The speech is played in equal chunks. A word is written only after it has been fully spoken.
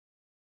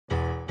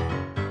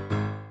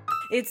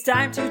It's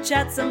time to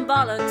chat some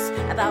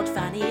bollocks about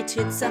fanny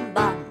tits and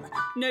bum.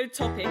 No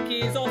topic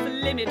is off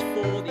limit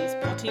for these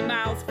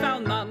potty-mouthed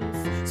foul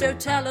mums. So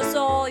tell us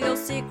all your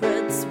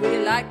secrets, we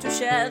like to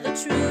share the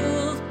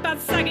truth. Bad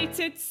saggy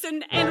tits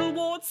and anal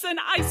warts and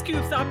ice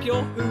cubes up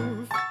your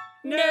hoof.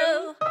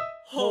 No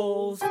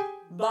holes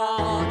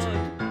barred.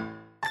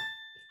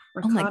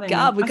 Oh my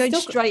God, we're going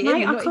straight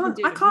in.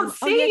 I can't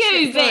see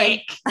you,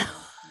 Vic.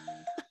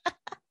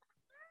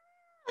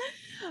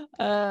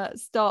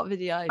 Start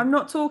video. I'm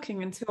not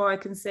talking until I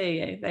can see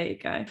you. There you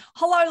go.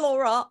 Hello,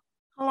 Laura.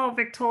 Hello,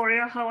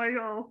 Victoria. How are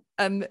you?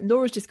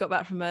 Laura's just got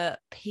back from a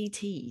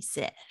PT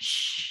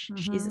sesh.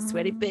 She's a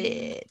sweaty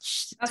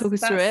bitch. Talk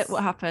us through it.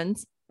 What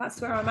happened?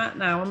 That's where I'm at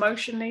now.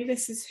 Emotionally,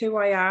 this is who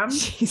I am.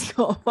 She's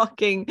got a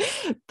fucking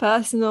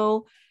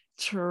personal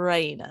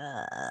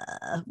trainer.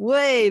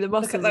 Way the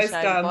muscles are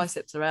showing.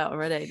 Biceps are out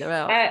already. They're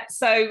out.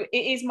 So it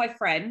is my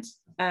friend.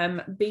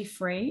 Be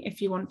free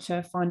if you want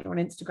to find her on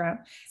Instagram.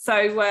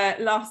 So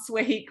last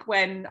week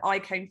when I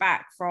came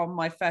back from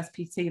my first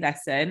PT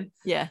lesson,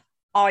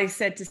 I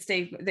said to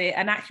Steve,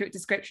 an accurate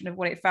description of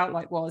what it felt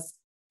like was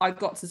I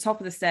got to the top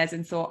of the stairs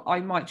and thought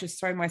I might just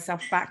throw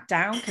myself back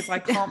down because I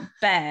can't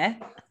bear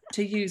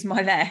to use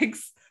my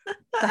legs.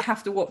 I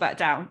have to walk back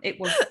down. It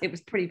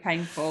was pretty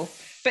painful.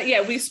 But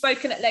yeah, we've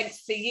spoken at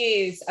length for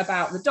years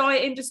about the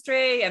diet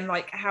industry and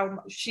like how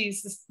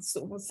she's the,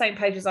 sort of the same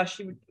page as us.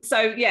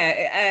 So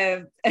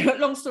yeah,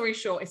 long story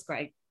short, it's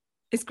great.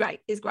 It's great.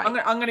 I'm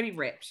going to be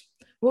ripped.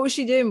 What was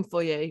she doing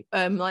for you?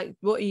 Like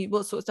what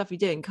sort of stuff are you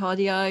doing?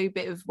 Cardio,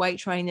 bit of weight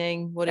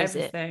training, what is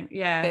everything. It?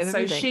 Yeah.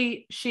 So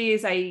she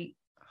is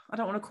I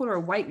don't want to call her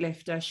a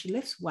weightlifter. She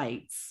lifts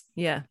weights.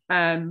 Yeah.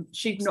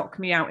 She'd knock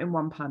me out in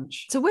one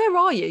punch. So where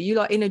are you? You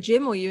like in a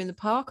gym or you in the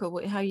park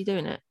or how are you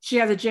doing it? She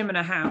has a gym in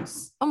her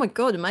house. Oh my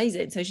God,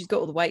 amazing. So she's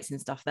got all the weights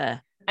and stuff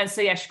there. And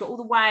so, yeah, she's got all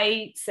the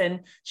weights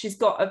and she's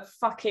got a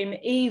fucking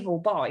evil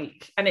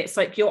bike. And it's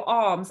like your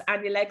arms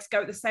and your legs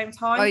go at the same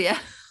time. Oh, yeah.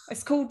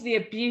 It's called the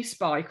abuse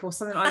bike or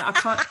something like that. I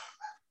can't.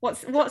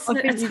 What's an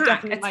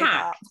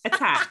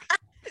attack?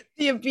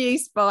 The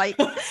abuse bike.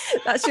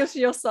 That's just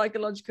your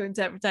psychological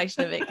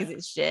interpretation of it because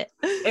it's shit.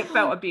 It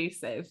felt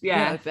abusive.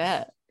 Yeah, I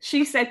bet.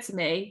 She said to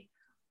me,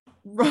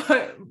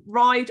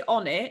 ride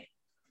on it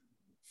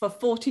for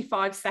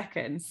 45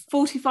 seconds.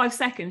 45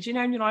 seconds, you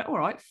know, and you're like, all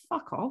right,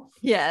 fuck off.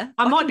 Yeah.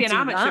 I might be an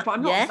amateur, but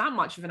I'm not that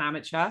much of an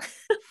amateur.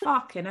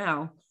 Fucking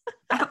hell.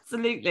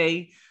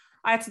 Absolutely.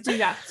 I had to do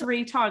that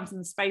 3 times in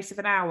the space of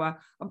an hour.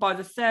 And by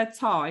the 3rd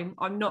time,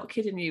 I'm not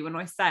kidding you when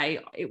I say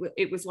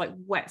it was like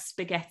wet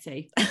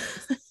spaghetti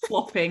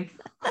flopping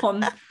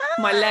on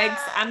my legs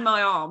and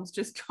my arms,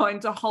 just trying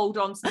to hold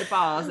on to the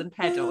bars and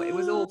pedal. It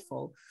was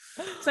awful.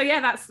 So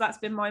yeah, that's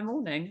been my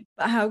morning.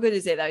 But how good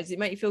is it though? Does it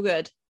make you feel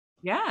good?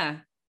 Yeah.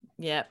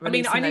 Yeah. I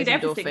mean, I need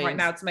everything right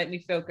now to make me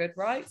feel good,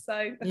 right?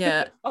 So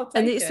yeah. I'll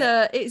take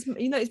it's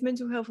it's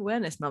Mental Health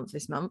Awareness Month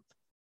this month.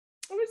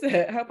 Oh, is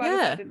it? How about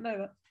I didn't know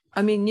that.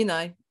 I mean, you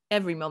know,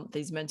 every month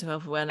is mental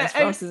health awareness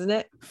for us, isn't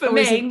it? For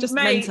me, is it just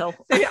mental.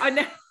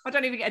 I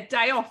don't even get a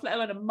day off, let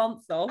alone a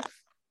month off.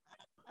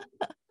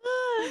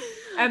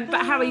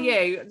 But how are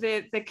you?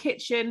 The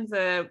kitchen,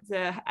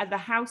 the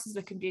house is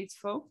looking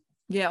beautiful.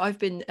 Yeah, I've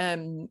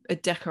been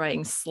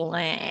decorating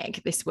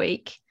slag this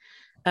week.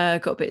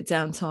 Got a bit of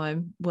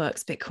downtime,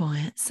 work's a bit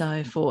quiet, so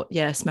I thought,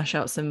 smash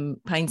out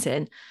some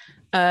painting.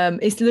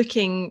 It's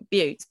looking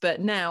beautiful, but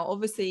now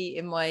obviously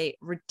in my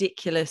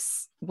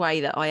ridiculous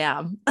way that I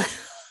am,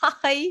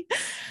 I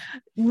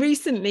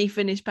recently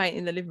finished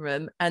painting the living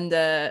room and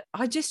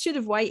I just should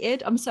have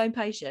waited. I'm so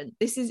impatient.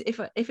 This is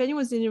if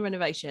anyone's doing a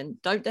renovation,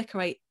 don't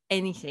decorate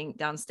anything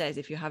downstairs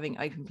if you're having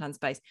open plan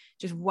space.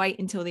 Just wait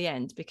until the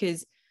end,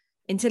 because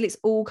until it's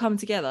all come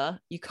together,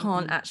 you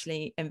can't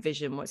actually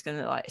envision what it's going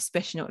to look like,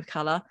 especially not with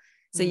colour.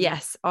 So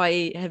yes,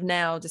 I have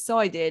now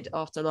decided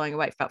after lying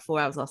awake for about 4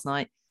 hours last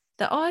night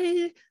that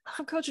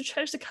I'm going to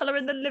change the colour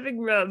in the living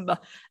room,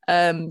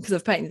 because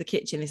I've painted the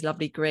kitchen this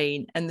lovely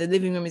green and the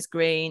living room is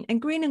green and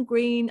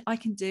green I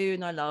can do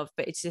and I love,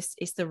 but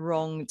it's the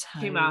wrong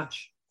tone. Too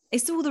much.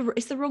 It's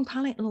the wrong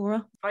palette,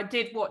 Laura. I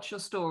did watch your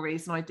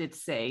stories and I did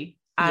see,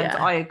 and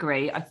I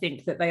agree. I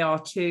think that they're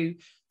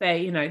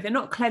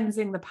not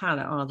cleansing the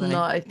palette, are they?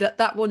 No,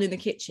 that one in the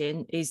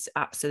kitchen is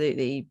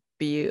absolutely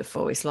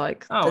beautiful. It's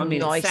like the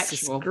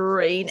nicest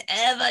green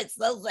ever. It's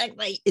so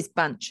sexy. It's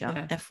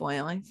Bancher,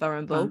 FYI,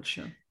 Variable.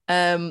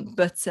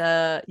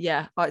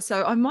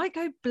 So I might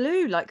go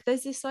blue. Like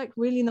there's this like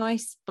really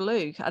nice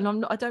blue,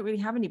 and I don't really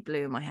have any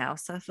blue in my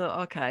house. So I thought,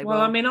 okay,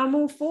 well, I mean, I'm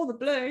all for the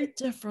blue.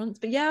 Different,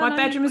 but yeah, my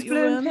bedroom is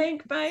blue and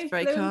pink, babe. It's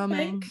very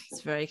calming.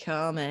 It's very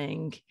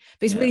calming.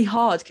 But it's really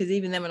hard because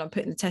even then, when I'm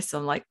putting the tests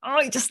on, like,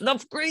 I just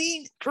love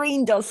green.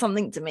 Green does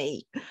something to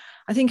me.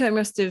 I think I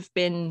must have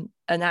been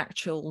an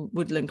actual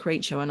woodland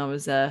creature when I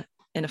was in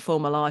a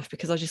former life,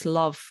 because I just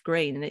love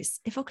green and it's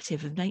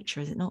evocative of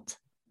nature, is it not?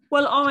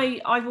 Well,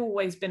 I've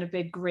always been a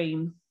big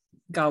green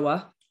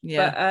goer.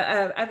 But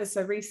ever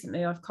so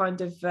recently, I've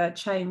kind of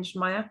changed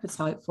my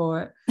appetite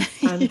for it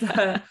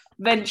and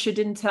ventured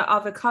into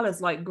other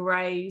colours like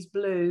greys,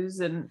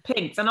 blues and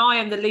pinks. And I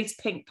am the least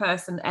pink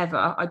person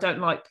ever. I don't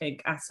like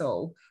pink at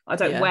all. I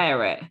don't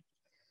wear it.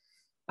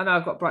 I know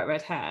I've got bright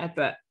red hair,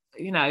 but,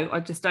 you know, I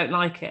just don't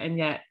like it. And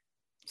yet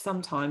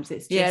sometimes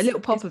it's just... a little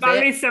pop of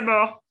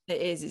bellissimo.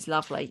 It is. It's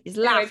lovely. It's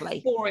lovely.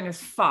 It's boring as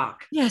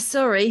fuck. Yeah,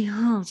 sorry.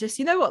 Oh, just,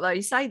 you know what though,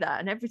 you say that,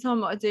 and every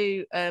time I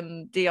do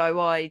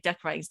DIY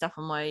decorating stuff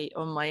on my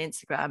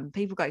Instagram,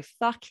 people go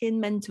fucking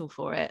mental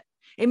for it.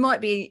 It might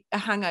be a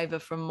hangover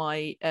from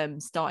my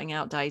starting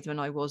out days when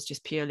I was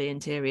just purely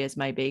interiors.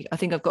 Maybe I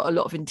think I've got a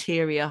lot of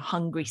interior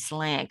hungry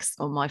slags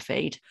on my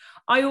feed.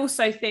 I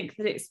also think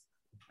that it's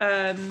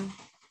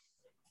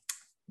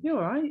you're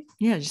all right.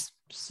 Yeah, just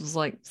was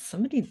like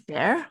somebody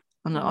there.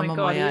 I'm oh my on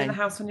God, my you're own. in the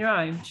house on your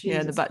own. Jesus,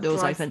 yeah, the back door's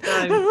Christ, open.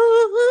 Do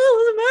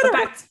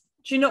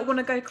you not want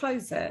to go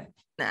close it?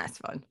 Nah, it's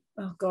fine.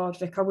 Oh God,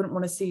 Vic, I wouldn't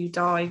want to see you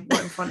die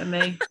right in front of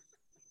me.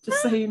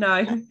 Just so you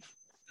know.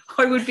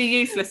 I would be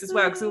useless as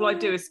well because all I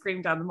do is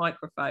scream down the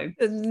microphone.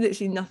 There's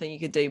literally nothing you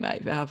could do,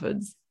 mate, if it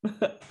happens.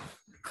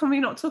 Can we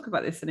not talk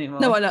about this anymore?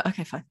 No, I know.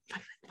 Okay, fine.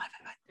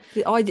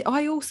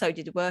 I also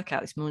did a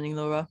workout this morning,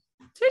 Laura.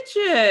 Did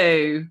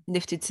you?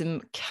 Lifted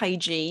some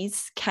kg.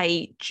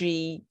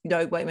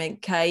 No, wait a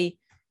minute.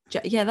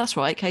 Yeah, that's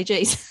right.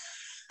 Kgs.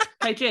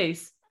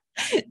 Kgs.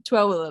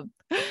 12 of them.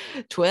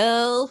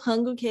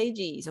 1,200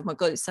 kgs. Oh my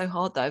God, it's so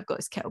hard though. I've got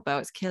this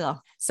kettlebell. It's killer.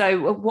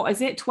 So what is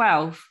it?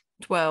 12?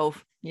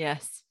 12.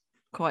 Yes.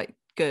 Quite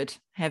good.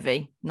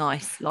 Heavy.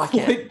 Nice. Like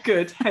Quite it.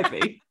 good.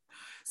 Heavy.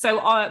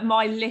 So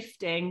my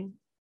lifting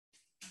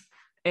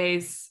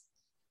is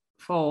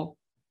 4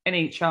 in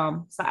each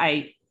arm. So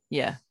 8.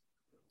 Yeah.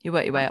 You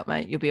work your way up,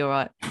 mate. You'll be all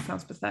right.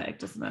 Sounds pathetic,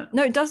 doesn't it?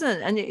 No, it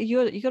doesn't. And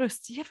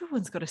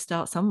everyone's got to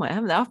start somewhere,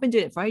 haven't they? I've been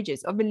doing it for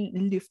ages. I've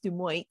been lifting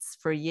weights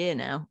for a year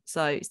now.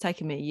 So it's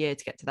taken me a year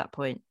to get to that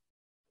point.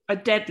 I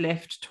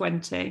deadlift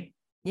 20.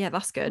 Yeah,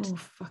 that's good. Oh,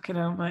 fucking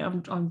hell, mate.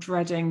 I'm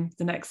dreading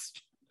the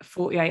next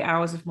 48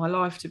 hours of my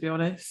life, to be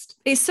honest.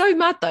 It's so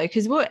mad though,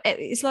 because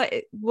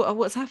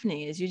what's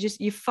happening is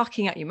you're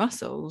fucking up your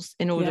muscles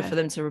in order for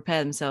them to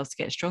repair themselves to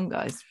get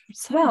stronger. It's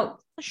so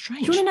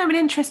strange. Do you want to know an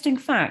interesting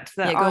fact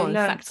that I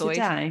learned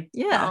today?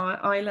 Yeah,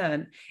 I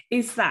learned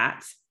is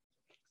that,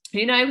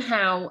 you know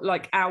how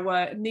like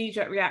our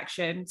knee-jerk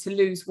reaction to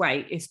lose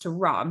weight is to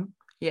run.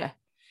 Yeah.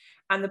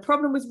 And the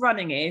problem with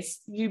running is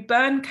you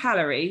burn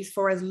calories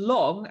for as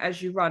long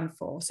as you run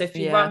for. So if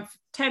you run for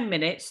 10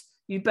 minutes,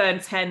 you burn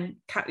 10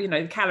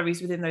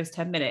 calories within those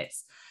 10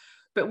 minutes.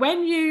 But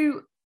when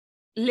you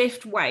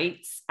lift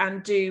weights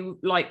and do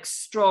like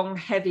strong,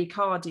 heavy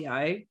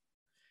cardio,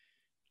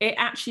 it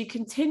actually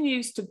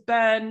continues to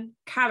burn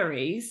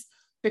calories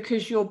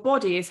because your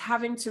body is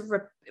having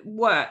to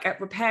work at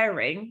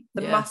repairing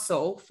the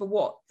muscle for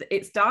what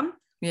it's done.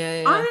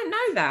 Yeah. I didn't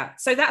know that.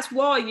 So that's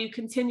why you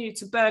continue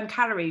to burn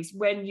calories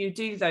when you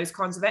do those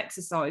kinds of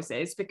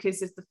exercises,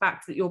 because of the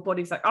fact that your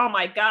body's like, oh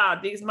my God,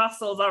 these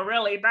muscles are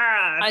really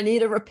bad. I need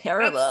to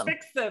repair them. Let's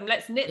fix them.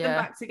 Let's knit them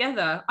back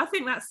together. I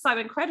think that's so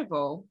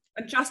incredible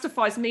and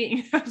justifies me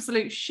eating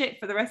absolute shit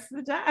for the rest of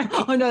the day.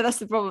 I know, that's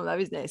the problem though,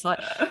 isn't it? It's like,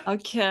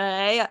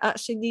 okay, I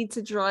actually need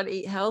to try and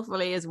eat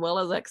healthily as well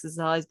as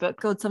exercise. But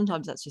God,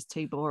 sometimes that's just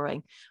too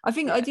boring. I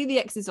think I do the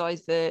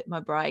exercise for my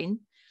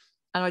brain.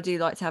 And I do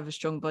like to have a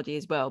strong body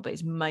as well, but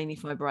it's mainly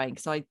for my brain.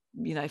 Because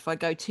if I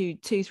go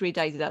 2-3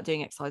 days without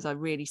doing exercise, I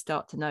really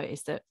start to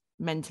notice that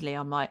mentally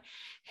I'm like,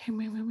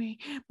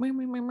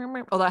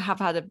 although I've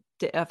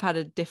had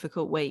a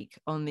difficult week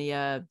on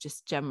the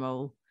just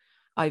general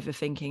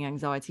overthinking,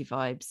 anxiety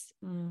vibes.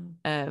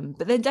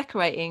 But then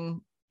decorating,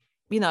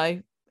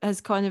 has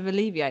kind of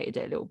alleviated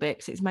it a little bit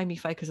because it's made me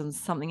focus on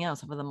something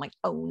else other than my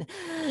own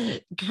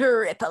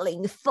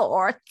crippling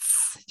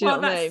thoughts.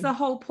 That's the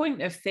whole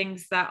point of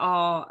things that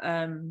are,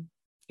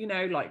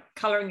 like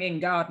colouring in,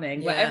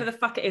 gardening, whatever the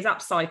fuck it is,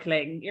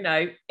 upcycling,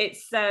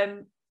 it's,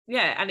 and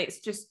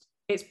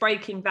it's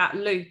breaking that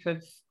loop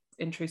of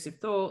intrusive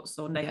thoughts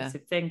or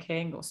negative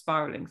thinking or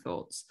spiralling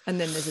thoughts. And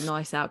then there's a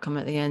nice outcome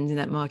at the end, and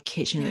that my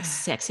kitchen looks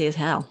sexy as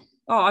hell.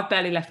 Oh, I've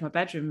barely left my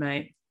bedroom,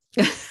 mate.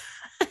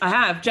 I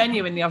have,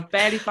 genuinely, I've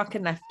barely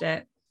fucking left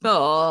it.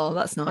 Oh,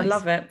 that's nice. I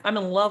love it. I'm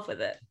in love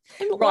with it.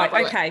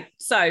 Right, okay.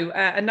 So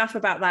enough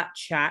about that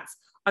chat.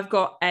 I've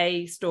got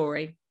a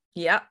story.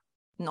 Yeah,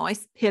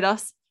 nice. Hit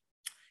us.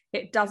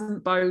 It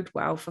doesn't bode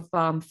well for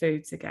farm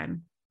foods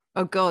again.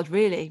 Oh God,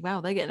 really?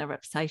 Wow, they're getting a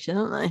reputation,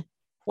 aren't they?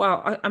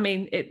 Well, I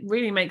mean, it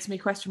really makes me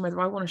question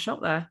whether I want to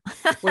shop there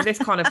with this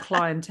kind of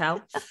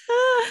clientele.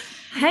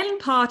 Hen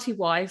party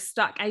wife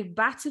stuck a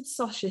battered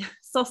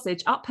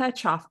sausage up her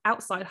chuff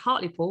outside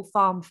Hartlepool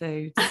farm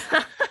foods.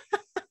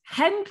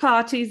 Hen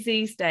parties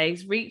these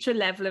days reach a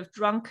level of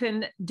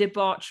drunken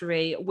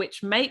debauchery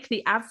which make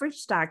the average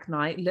stag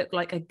night look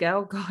like a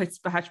Girl Guides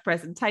badge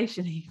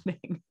presentation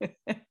evening.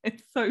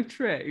 It's so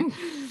true.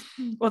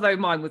 Although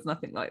mine was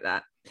nothing like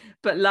that.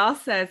 But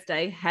last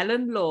Thursday,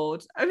 Helen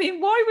Lord, I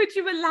mean, why would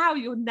you allow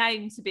your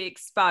name to be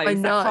exposed? I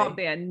know. That can't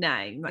be a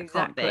name. That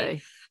can't be.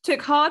 Exactly.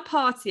 Took hard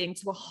partying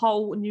to a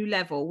whole new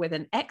level with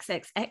an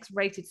XXX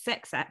rated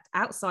sex act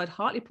outside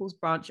Hartlepool's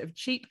branch of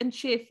cheap and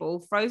cheerful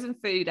frozen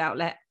food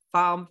outlet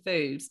Farm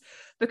Foods.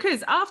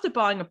 Because after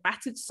buying a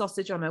battered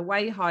sausage on her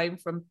way home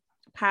from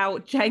pal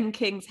Jane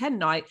King's hen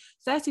night,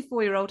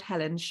 34-year-old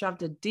Helen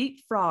shoved a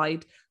deep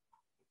fried,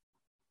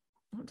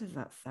 what does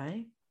that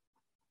say?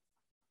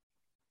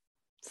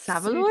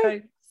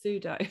 Saveloy?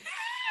 Pseudo. Is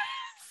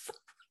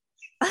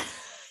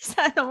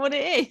that not what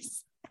it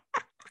is?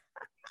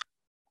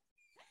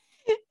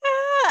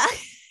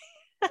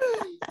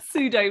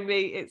 Pseudo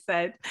meat, it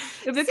said.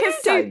 Because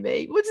pseudo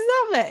meat? What does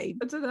that mean?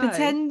 I don't know.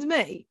 Pretend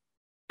meat?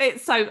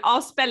 It's so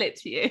I'll spell it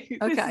to you.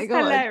 Okay, go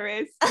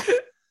hilarious.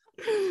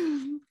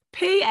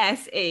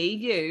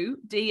 P-S-E-U-D-O.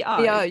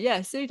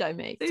 Yeah, pseudo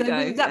meat. Pseudo, so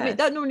does that mean,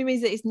 that normally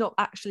means that it's not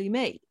actually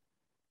meat.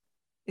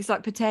 It's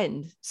like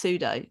pretend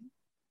pseudo.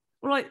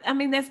 Well, like, I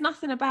mean, there's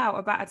nothing about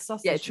a battered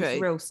sausage. Yeah, true.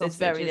 Real sausage.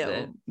 There's very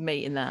little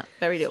meat in that.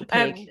 Very little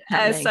pig.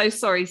 So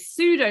sorry,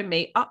 pseudo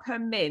meat up her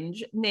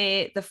minge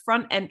near the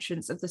front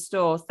entrance of the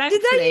store.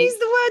 Thankfully, did they use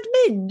the word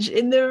minge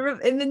in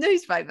the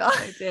newspaper?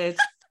 They did.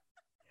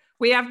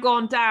 We have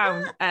gone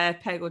down a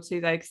peg or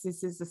two though, because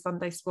this is the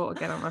Sunday sport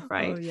again, I'm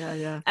afraid. Oh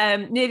yeah.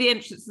 Near the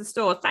entrance of the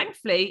store.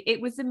 Thankfully, it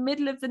was the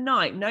middle of the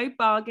night. No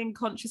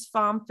bargain-conscious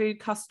farm food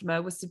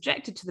customer was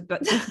subjected to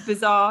the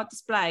bizarre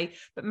display.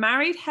 But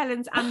married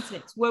Helen's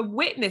antics were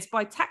witnessed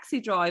by taxi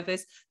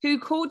drivers who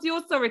called the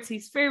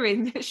authorities,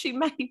 fearing that she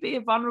may be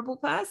a vulnerable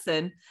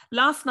person.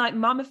 Last night,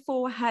 Mum of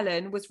 4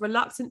 Helen was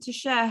reluctant to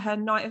share her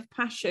night of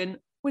passion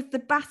with the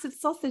battered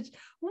sausage.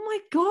 Oh my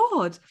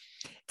God!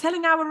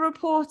 Telling our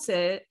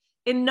reporter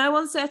in no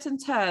uncertain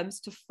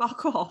terms to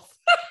fuck off.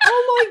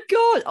 Oh my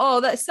God.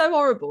 Oh, that's so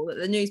horrible that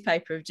the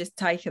newspaper have just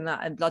taken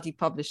that and bloody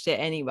published it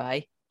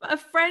anyway. A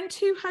friend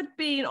who had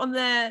been on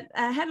the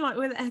headline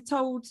with it had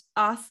told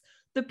us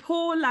the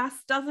poor lass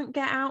doesn't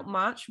get out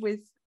much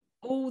with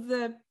all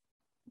the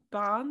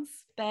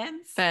Bens.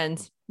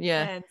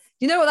 Yeah. Bens.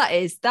 You know what that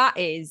is? That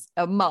is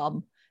a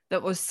mum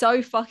that was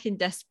so fucking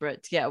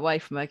desperate to get away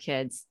from her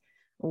kids,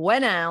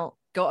 went out,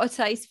 got a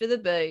taste for the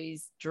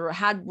booze,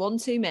 had one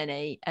too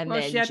many, and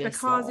then she had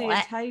just Bacardi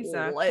and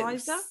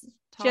Taser.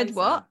 She had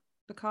what?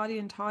 Bacardi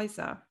and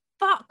Taser.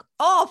 Fuck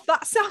off!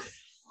 That sounds.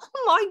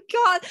 Oh my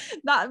God,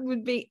 that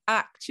would be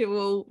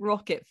actual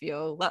rocket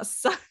fuel. That's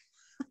so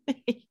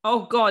funny.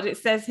 Oh God, it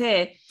says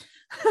here.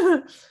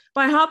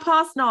 By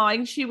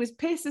 9:30, she was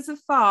pissed as a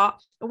fart.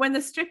 And when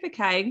the stripper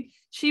came,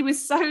 she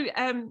was so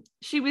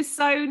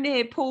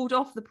near pulled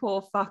off the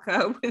poor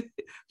fucker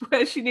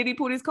where she nearly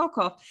pulled his cock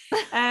off.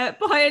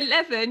 By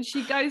 11,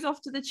 she goes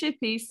off to the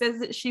chippy, says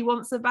that she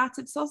wants a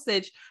battered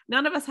sausage.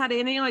 None of us had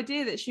any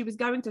idea that she was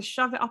going to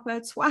shove it up her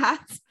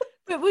twat.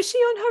 But was she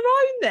on her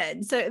own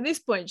then? So at this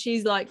point,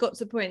 she's like got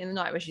to the point in the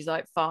night where she's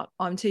like, fuck,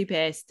 I'm too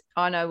pissed.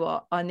 I know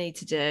what I need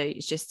to do.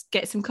 It's just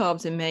get some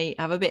carbs in me,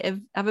 have a bit of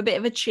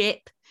a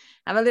chip,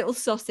 have a little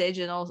sausage,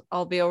 and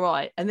I'll be all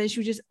right. And then she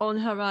was just on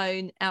her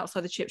own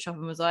outside the chip shop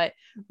and was like,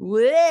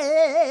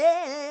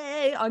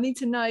 way. I need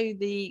to know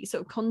the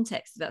sort of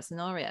context of that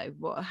scenario,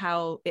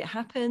 how it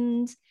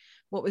happened,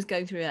 what was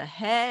going through her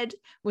head.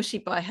 Was she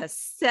by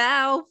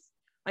herself?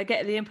 I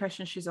get the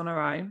impression she's on her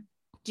own.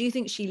 Do you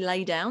think she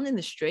lay down in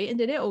the street and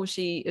did it, or was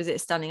it a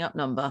standing up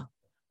number?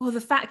 Well,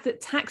 the fact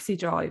that taxi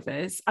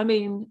drivers, I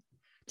mean,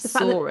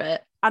 saw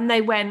it and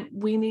they went,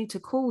 we need to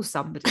call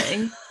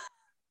somebody.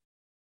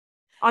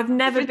 I've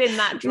never been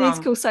that drunk. You need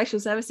to call social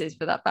services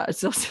for that battered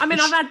sausage. I mean,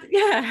 I've had,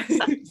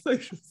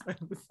 social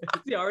services.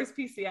 The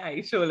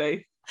RSPCA,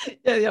 surely.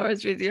 Yeah, the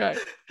RSPCA.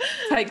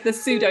 Take the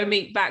pseudo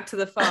meat back to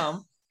the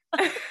farm.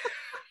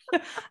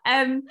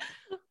 I've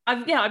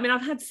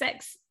had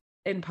sex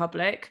in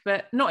public,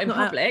 but not in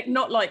public,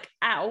 not like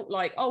out,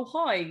 like, oh,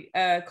 hi,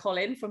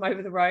 Colin from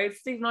over the road,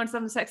 Steve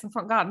 97 sex in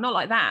front garden, not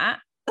like that.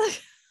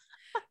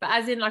 But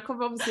as in, like,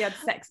 I've obviously had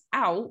sex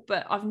out,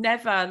 but I've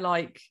never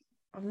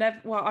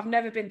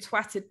been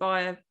twatted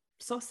by a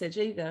sausage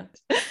either.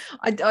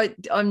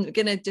 I'm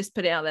gonna just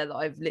put it out there that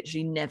I've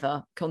literally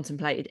never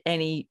contemplated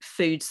any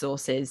food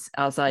sources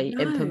as a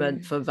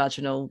implement for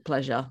vaginal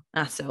pleasure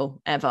at all,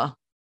 ever.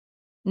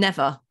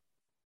 Never.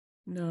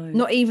 No.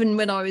 Not even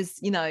when I was,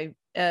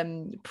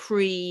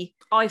 pre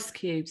ice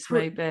cubes,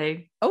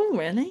 maybe. Oh,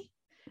 really?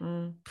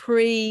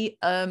 Pre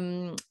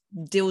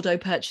dildo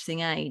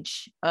purchasing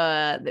age.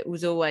 That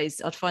was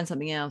always, I'd find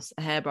something else,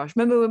 a hairbrush.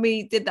 Remember when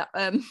we did that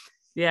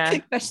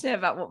question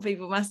about what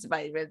people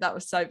masturbated with? That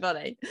was so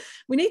funny.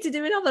 We need to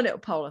do another little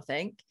poll, I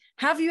think.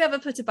 Have you ever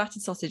put a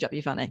battered sausage up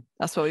your fanny?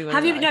 That's what we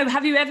want to know.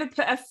 Have you ever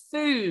put a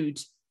food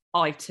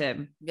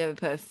item? You ever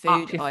put a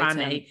food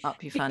item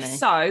up your fanny?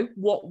 So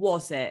what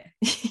was it?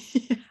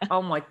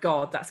 Oh my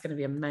God, that's going to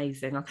be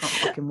amazing. I can't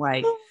fucking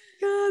wait. Oh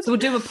my God. So we'll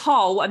do a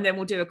poll and then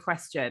we'll do a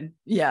question.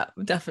 Yeah,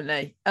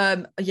 definitely.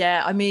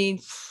 I mean,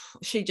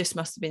 she just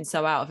must have been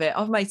so out of it.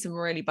 I've made some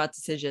really bad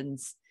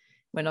decisions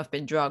when I've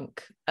been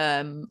drunk.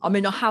 I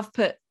have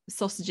put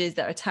sausages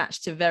that are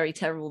attached to very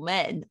terrible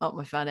men up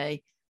my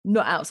fanny.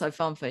 not outside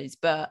Farm Foods,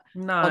 but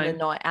no, on a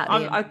night at the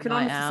end I can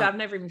honestly out. say I've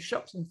never even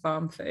shopped in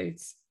Farm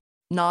Foods.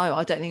 No,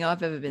 I don't think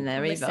I've ever been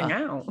there either. Missing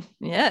out.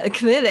 Yeah,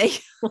 clearly.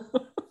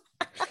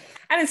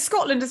 And in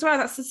Scotland as well,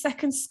 that's the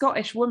second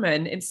Scottish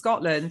woman in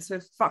Scotland to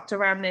have fucked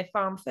around near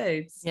Farm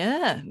Foods.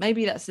 Yeah,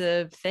 maybe that's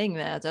a thing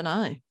there. I don't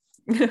know.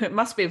 It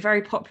must be a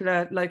very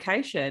popular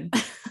location.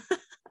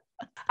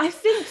 I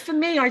think for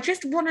me, I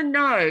just want to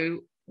know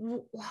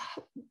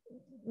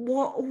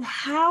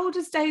how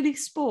does Daily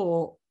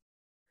Sport,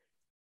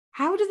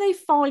 how do they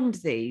find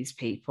these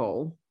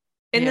people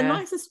in the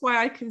nicest way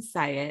I can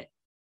say it?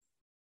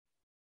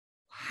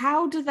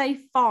 How do they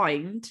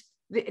find?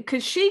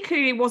 Because she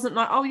clearly wasn't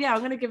like, oh yeah, I'm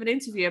going to give an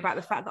interview about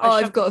the fact that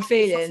I've got a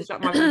feeling.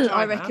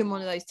 I reckon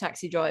one of those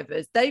taxi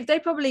drivers, they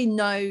probably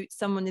know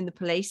someone in the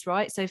police,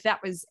 right? So if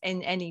that was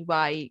in any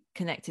way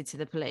connected to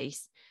the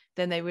police,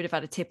 then they would have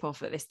had a tip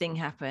off that this thing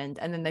happened,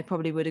 and then they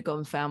probably would have gone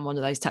and found one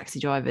of those taxi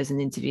drivers and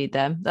interviewed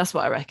them. That's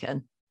what I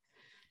reckon.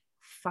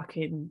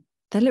 Fucking,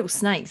 they're little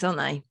snakes, aren't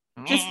they?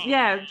 Just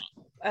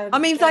I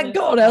mean, thank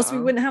God, else we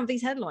wouldn't have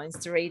these headlines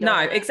to read. No,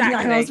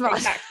 exactly,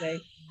 exactly.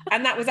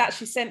 And that was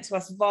actually sent to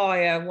us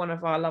via one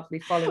of our lovely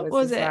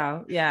followers as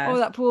well. Yeah. Oh,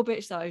 that poor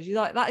bitch though. She's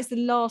like, that is the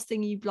last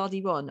thing you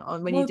bloody want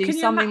when you do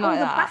something like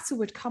that. The batter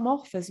would come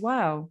off as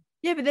well.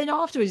 Yeah, but then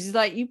afterwards, it's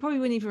like, you probably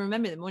wouldn't even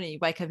remember the morning. You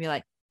wake up and you're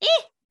like,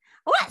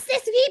 what's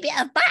this wee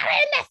bit of butter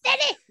in the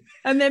city?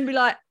 And then be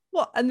like,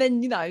 what? And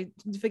then,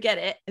 forget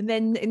it. And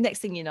then the next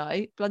thing you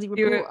know, bloody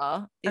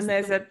reporter. And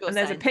there's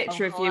a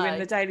picture of you in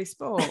the Daily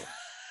Sport.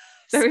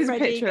 There is a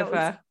picture of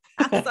her.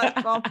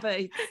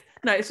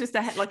 No, it's just a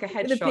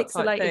headshot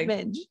type thing.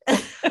 Minge.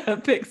 A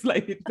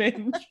pixelated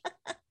minge.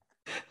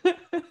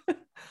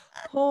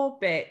 Poor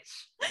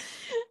bitch.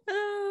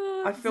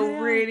 I feel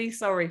really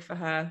sorry for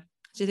her.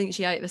 Do you think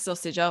she ate the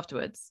sausage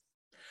afterwards?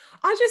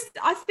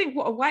 I think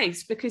what a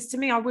waste, because to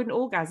me I wouldn't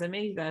orgasm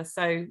either.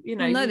 So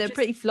no, they're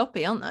pretty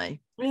floppy, aren't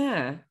they?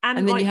 Yeah,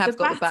 and then you have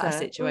got the batter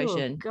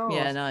situation. Oh, God.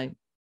 Yeah, no,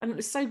 and it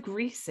was so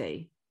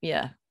greasy.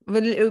 Yeah,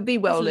 but it would be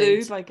well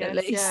lubed, I guess. At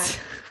least.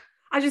 Yeah.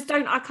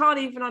 I can't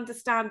even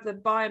understand the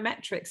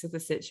biometrics of the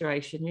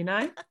situation,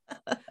 the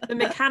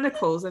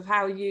mechanicals of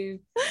how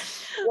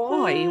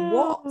why,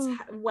 what,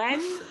 when,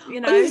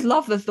 I just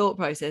love the thought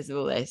process of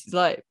all this. It's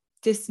like,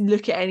 just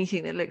look at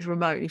anything that looks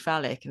remotely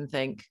phallic and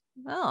think,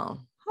 oh,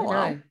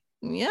 hello.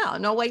 Yeah, I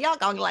know where you're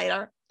going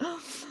later.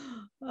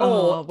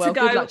 Or well,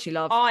 good luck, you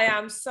love. I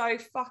am so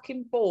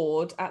fucking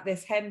bored at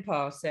this hen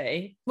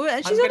party. Well,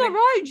 and she's on her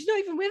own. She's not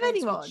even with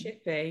anyone.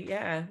 Chippy,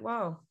 yeah.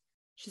 Well,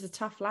 she's a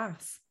tough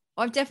lass.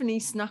 I've definitely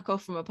snuck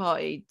off from a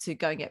party to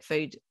go and get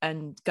food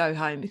and go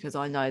home because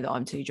I know that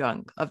I'm too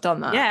drunk. I've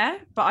done that. Yeah,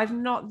 but I've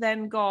not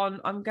then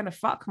gone, I'm going to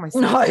fuck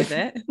myself with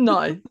it.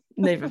 No,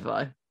 neither have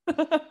I.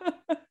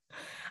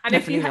 And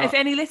if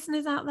any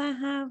listeners out there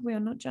have, we are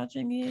not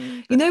judging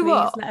you. You know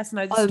what? Let us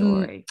know the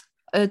story.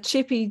 A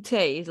chippy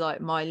tea is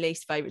like my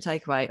least favourite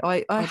takeaway.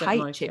 I hate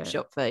like chip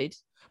shop food.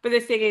 But the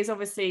thing is,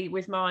 obviously,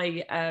 with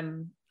my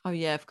oh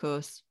yeah, of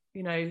course,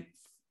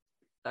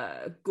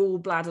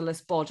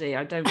 gallbladderless body,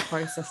 I don't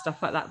process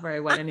stuff like that very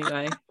well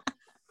anyway.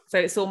 So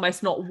it's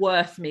almost not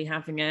worth me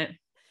having it.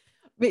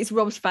 It's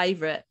Rob's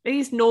favourite.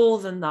 He's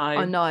northern though.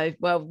 I know.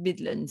 Well,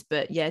 Midlands,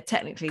 but yeah,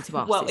 technically to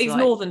us. Well, he's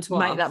northern to us.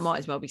 Mate, that might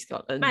as well be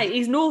Scotland. Mate,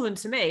 he's northern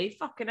to me.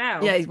 Fucking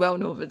hell. Yeah, he's well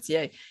northern to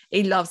you.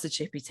 He loves the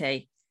chippy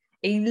tea.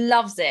 He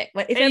loves it.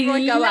 If ever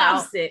I go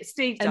out, it.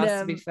 Steve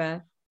does, to be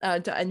fair.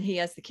 And he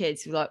has the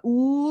kids who are like,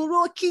 oh,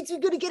 right, kids, we're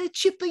going to get a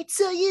chippy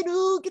tea,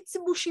 get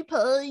some mushy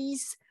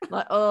peas.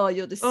 Like, oh,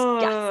 you're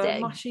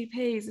disgusting. Mushy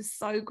peas are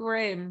so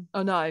grim.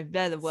 Oh, no,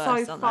 they're the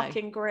worst, so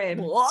fucking grim.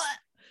 What?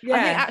 Yeah. I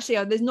think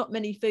actually there's not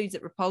many foods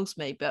that repulse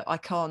me, but I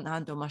can't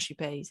handle mushy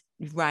peas.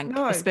 Rank,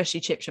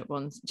 especially chip shop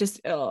ones. Just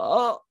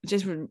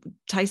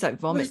tastes like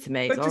vomit to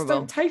me. It's horrible. Just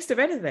don't taste of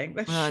anything.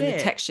 They're shit.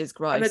 The texture's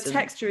gross. And the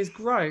texture is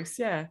gross,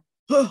 yeah.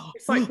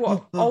 It's like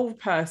what an old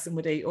person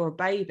would eat, or a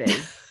baby.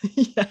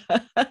 Yeah.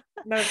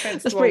 No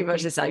offense. That's pretty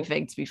much the same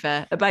thing, to be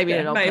fair. A baby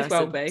and an old person,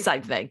 well be.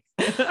 Same thing.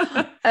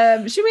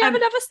 Should we have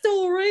another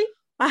story?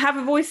 I have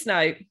a voice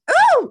note.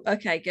 Oh,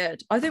 okay,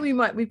 good. I think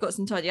we've got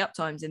some tidy up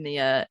times in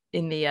the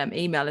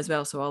email as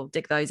well, so I'll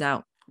dig those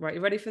out. Right,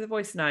 you ready for the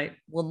voice note?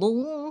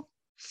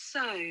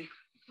 So,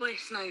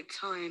 voice note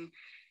time.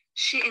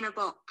 Shit in a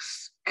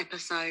box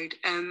episode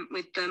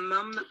with the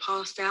mum that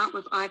passed out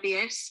with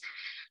IBS.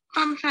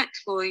 Fun fact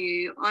for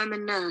you, I'm a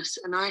nurse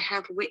and I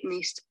have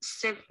witnessed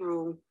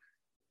several,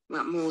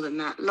 well, more than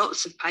that,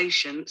 lots of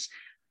patients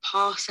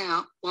pass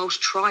out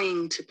whilst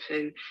trying to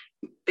poo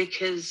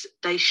because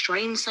they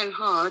strain so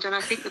hard, and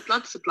I think the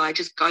blood supply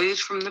just goes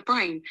from the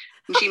brain,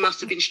 and she must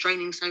have been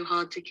straining so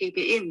hard to keep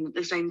it in that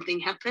the same thing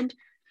happened.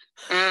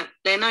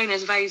 They're known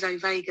as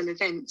vasovagal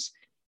events,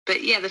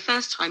 but yeah, the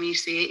first time you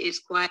see it, it's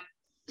quite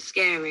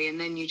scary, and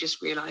then you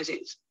just realise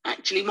it's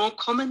actually more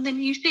common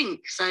than you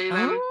think. So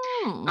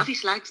love you,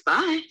 slags,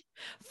 bye.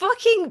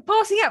 Fucking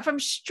passing out from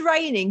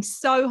straining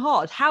so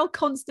hard. How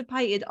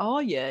constipated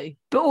are you?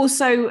 But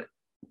also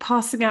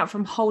passing out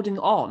from holding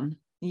on.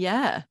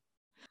 Yeah.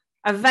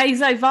 A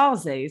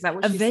vasovazi, is that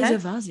what she said? A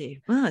vasovazi.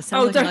 Wow, it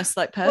sounds like a nice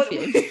like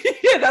perfume.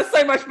 Yeah, that's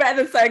so much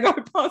better than saying I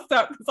passed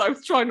out because I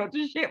was trying not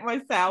to shit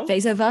myself.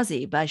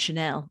 Vasovazi by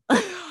Chanel.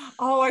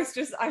 Oh, I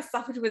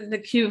suffered with an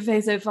acute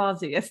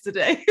vasovazi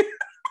yesterday.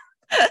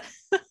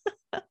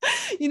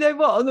 You know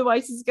what? On the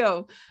way to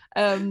school,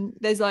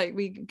 there's like,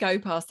 we go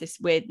past this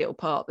weird little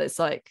park that's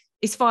like,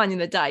 it's fine in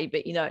the day,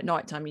 but you know, at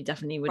night time you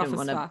definitely wouldn't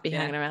want to be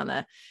hanging around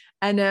there.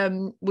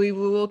 And we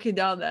were walking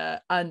down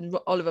there, and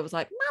Oliver was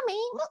like,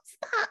 "Mummy, what's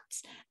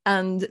that?"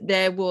 And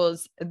there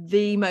was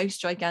the most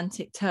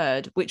gigantic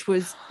turd, which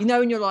was, you know,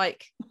 when you're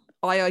like,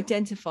 I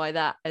identify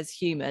that as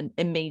human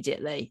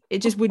immediately.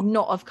 It just would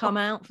not have come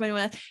out from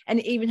anywhere else. And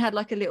it even had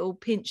like a little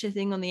pincher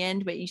thing on the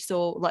end where you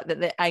saw like that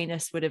the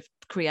anus would have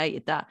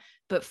created that.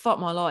 But fuck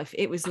my life,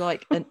 it was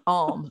like an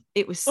arm.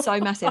 It was so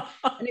massive.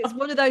 And it was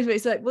one of those where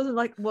it's like, it wasn't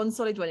like one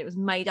solid one. It was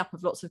made up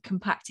of lots of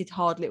compacted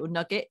hard little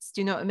nuggets. Do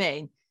you know what I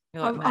mean?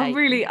 Like,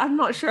 I'm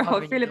not sure how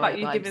I feel about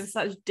you giving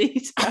such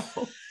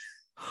detail.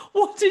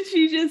 What did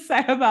you just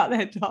say about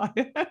their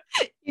diet?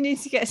 You need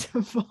to get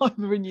some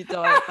fibre in your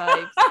diet,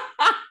 babes.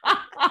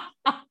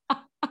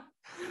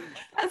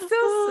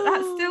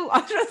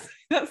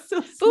 That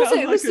still also,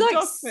 it was like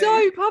like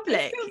so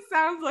public. It still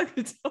sounds like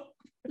a dog.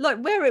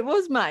 Like where it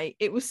was, mate,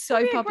 it was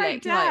so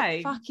public.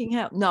 Like, fucking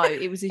hell. No,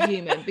 it was a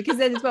human. Because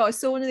then as well, I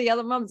saw one of the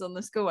other mums on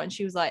the school and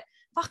she was like,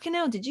 "Fucking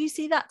hell, did you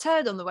see that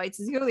turd on the way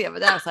to school the other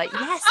day?" I was like,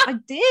 "Yes, I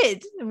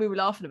did." And we were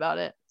laughing about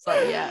it. So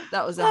yeah,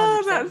 that was 100%.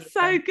 Oh, that's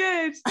so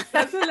good.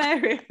 That's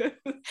hilarious.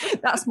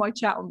 That's my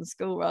chat on the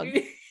school run.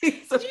 Did you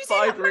see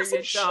that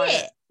massive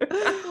shit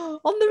on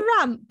the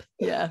ramp?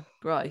 Yeah,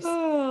 gross.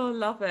 Oh,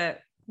 love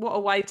it. What a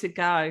way to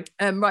go.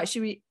 Right,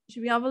 should we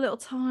have a little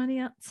tidy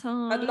up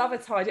time? I'd love a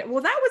tidy up.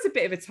 Well, that was a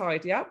bit of a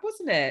tidy up,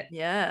 wasn't it?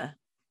 Yeah.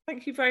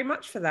 Thank you very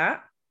much for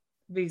that,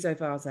 Viso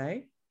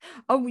Vase.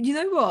 Oh, you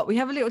know what? We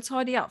have a little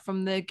tidy up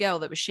from the girl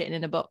that was shitting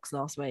in a box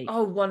last week.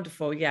 Oh,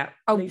 wonderful. Yeah.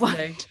 Oh,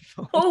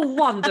 wonderful. Oh,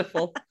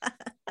 wonderful.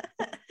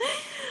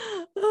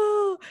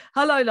 Oh,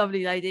 hello,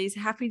 lovely ladies.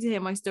 Happy to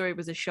hear my story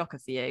was a shocker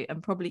for you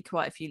and probably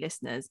quite a few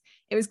listeners.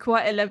 It was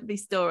quite a lengthy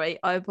story.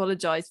 I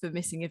apologise for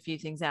missing a few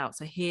things out.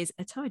 So here's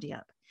a tidy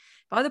up.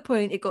 By the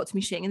point it got to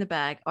me shitting in the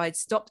bag, I had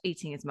stopped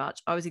eating as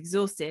much. I was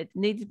exhausted,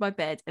 needed my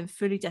bed and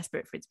fully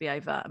desperate for it to be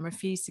over and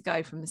refused to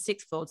go from the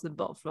 6th floor to the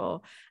bottom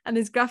floor. And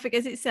as graphic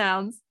as it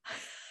sounds,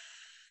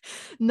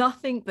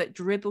 nothing but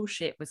dribble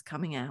shit was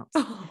coming out.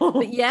 Oh,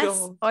 but yes,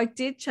 God. I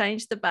did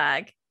change the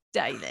bag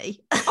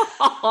daily.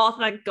 Oh,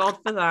 thank God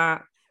for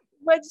that.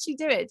 Where did she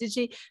do it?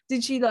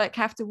 Did she like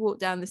have to walk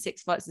down the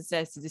 6 flights of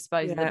stairs to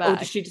dispose of the bag? Or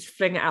did she just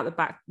fling it out the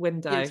back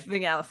window? Just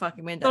fling it out the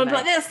fucking window. I'm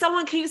like, there's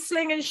someone keeps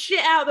slinging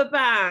shit out the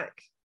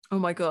back. Oh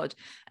my God.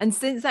 And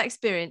since that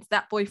experience,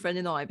 that boyfriend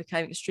and I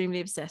became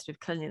extremely obsessed with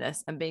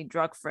cleanliness and being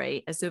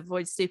drug-free as to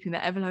avoid stooping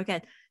that ever low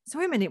again. So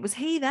wait a minute, was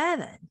he there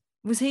then?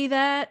 Was he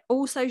there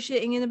also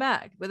shitting in the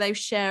bag? Were they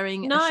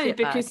sharing a shit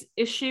because bag?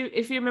 if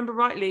you remember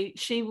rightly,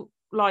 she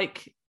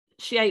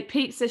ate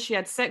pizza, she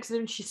had sex with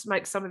him, she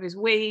smoked some of his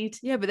weed.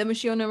 Yeah, but then was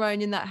she on her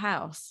own in that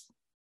house?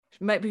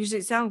 Maybe because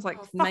it sounds like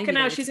fucking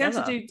hell, she's going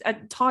to do a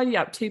tidy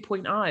up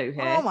 2.0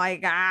 here. Oh my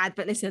God.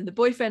 But listen, the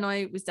boyfriend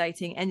I was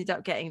dating ended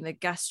up getting the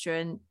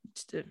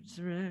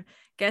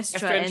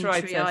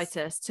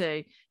gastroenteritis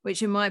too,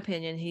 which in my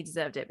opinion, he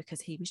deserved it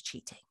because he was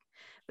cheating.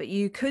 But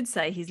you could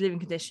say his living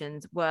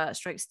conditions were,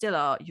 still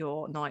are,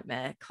 your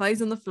nightmare.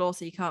 Clothes on the floor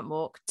so you can't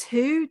walk.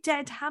 2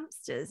 dead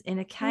hamsters in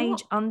a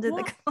cage under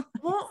the clothes.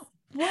 What?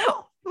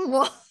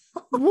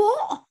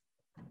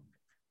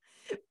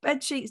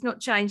 Bed sheets not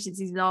changed since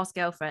his last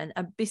girlfriend.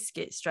 A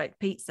biscuit /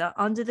 pizza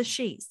under the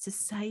sheets to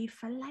save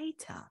for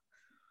later.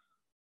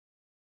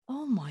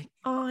 Oh my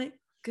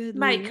good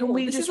mate, can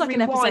we this just is like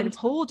rewind? An episode of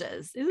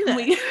Hoarders, isn't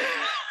it?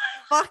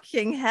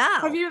 Fucking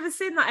hell. Have you ever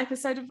seen that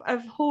episode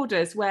of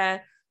Hoarders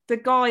where the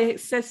guy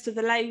says to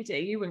the lady,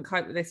 you wouldn't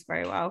cope with this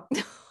very well.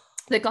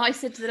 The guy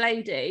said to the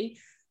lady,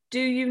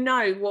 "Do you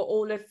know what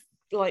all of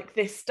like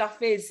this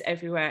stuff is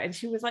everywhere?" And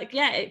she was like,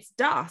 "Yeah, it's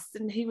dust."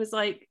 And he was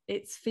like,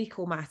 "It's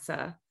fecal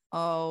matter."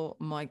 Oh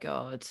my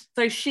God.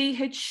 So she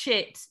had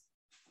shit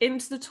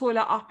into the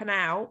toilet up and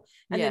out,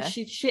 and then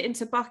she'd shit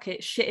into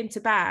buckets, shit into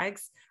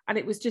bags, and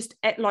it was just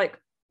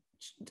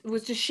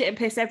shit and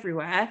piss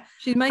everywhere.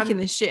 She's making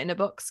this shit in a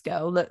box,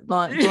 girl. Look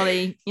like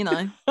bloody, you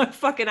know,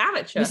 fucking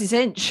amateur. Mrs.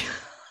 Hinch.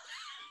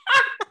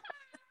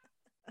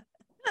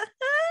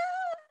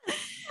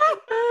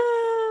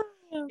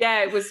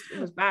 Yeah, it was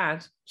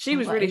bad. She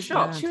was really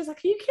shocked. She was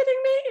like, "Are you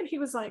kidding me?" And he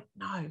was like,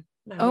 No.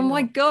 Oh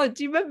my God.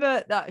 Do you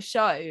remember that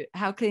show,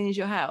 How Clean Is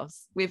Your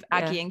House, with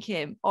Aggie and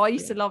Kim? I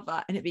used to love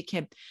that. And it'd be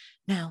Kim.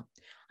 "Now,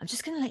 I'm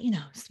just going to let you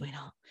know,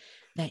 sweetheart,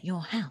 that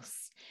your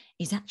house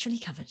is actually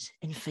covered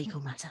in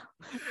fecal matter."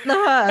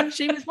 No,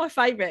 she was my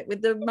favourite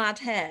with the mad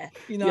hair,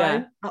 you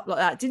know, up like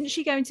that. Didn't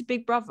she go into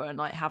Big Brother and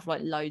like have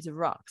like loads of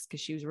rucks because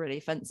she was really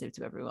offensive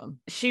to everyone?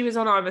 She was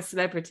on I'm a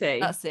Celebrity.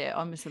 That's it,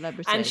 I'm a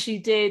Celebrity. And she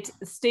did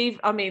Steve.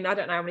 I mean, I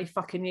don't know how many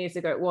fucking years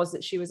ago it was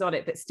that she was on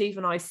it, but Steve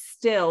and I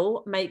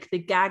still make the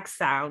gag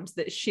sound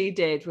that she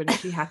did when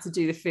she had to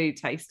do the food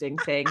tasting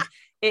thing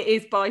It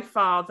is by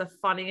far the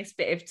funniest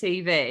bit of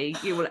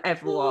TV you will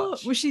ever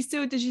watch. Did she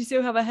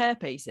still have a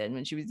hairpiece in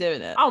when she was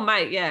doing it? Oh,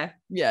 mate, yeah.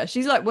 Yeah,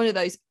 she's like one of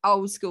those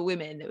old school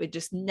women that would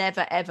just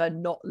never, ever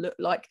not look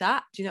like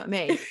that. Do you know what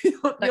I mean?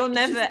 You'll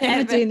never,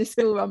 ever doing the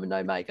school run with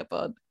no makeup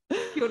on.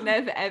 You'll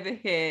never, ever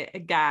hear a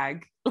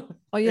gag.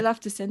 Oh, you'll have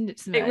to send it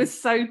to me. It was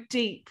so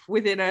deep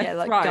within her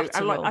throat.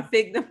 And like, I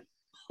think the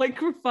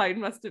microphone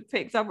must have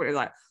picked up. It was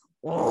like,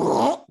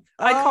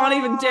 I can't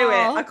even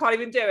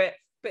do it.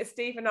 But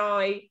Steve and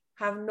I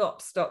have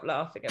not stopped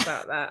laughing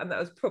about that. And that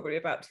was probably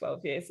about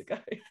 12 years ago.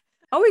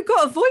 Oh, we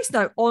got a voice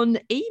note on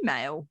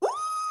email.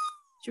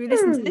 Should we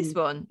listen to this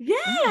one?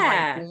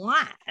 Yeah.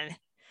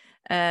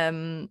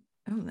 Oh,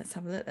 let's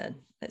have a look then.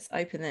 Let's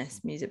open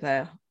this music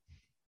player.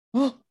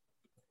 Oh,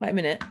 wait a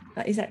minute.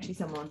 That is actually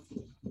someone.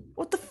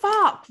 What the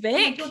fuck, Vic? Oh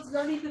my God, did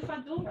I leave the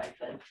front door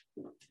open?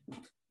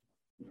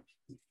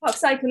 Fuck's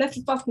sake, I left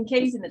the fucking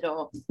keys in the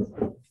door.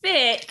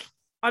 Vic,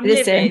 I'm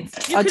Listen,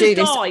 livid. You I could do have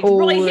this died all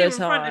right the here in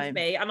front time. of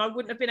me, and I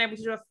wouldn't have been able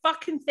to do a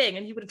fucking thing,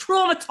 and you would have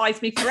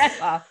traumatized me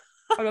forever.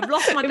 I would have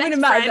lost my It best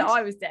wouldn't matter friend. that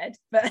I was dead,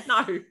 but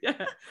No,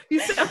 yeah. You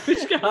selfish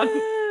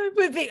cunt.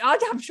 but Vic, I'd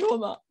have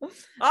trauma.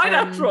 I'd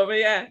have trauma,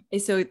 yeah.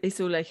 It's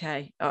all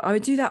okay. I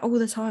would do that all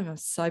the time. I'm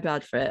so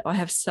bad for it. I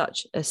have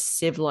such a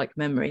sieve-like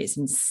memory. It's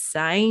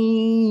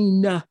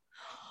insane.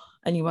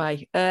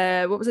 Anyway,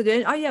 what was I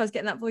doing? Oh yeah, I was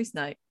getting that voice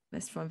note.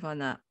 Let's try and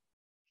find that.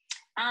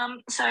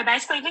 So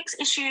basically Vic's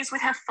issues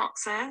with her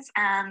foxes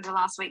and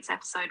last week's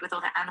episode with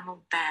all the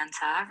animal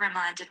banter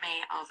reminded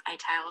me of a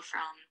tale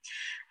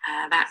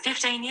from about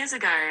 15 years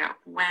ago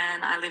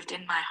when I lived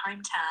in my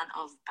hometown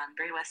of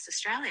Bunbury, West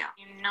Australia.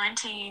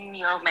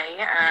 19-year-old me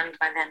and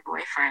my then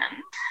boyfriend,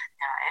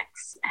 our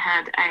ex,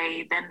 had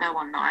a bender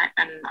one night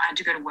and I had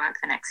to go to work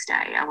the next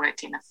day. I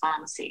worked in a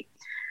pharmacy.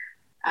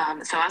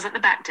 So I was at the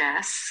back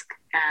desk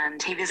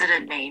and he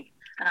visited me.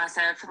 And I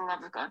said, for the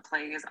love of God,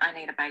 please, I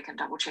need a bacon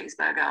double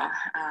cheeseburger.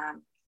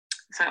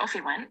 So off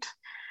he went.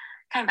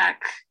 Came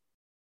back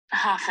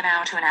half an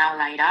hour to an hour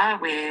later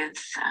with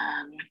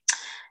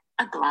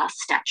a glass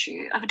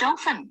statue of a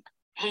dolphin.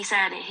 He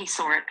said he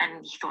saw it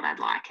and he thought I'd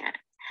like it.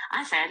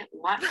 I said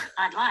what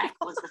I'd like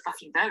was the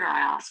fucking burger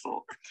I asked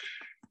for.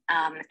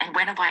 And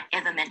when have I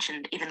ever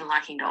mentioned even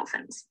liking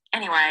dolphins?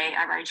 Anyway,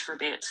 I raged for a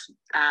bit.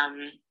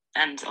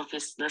 And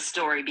obviously the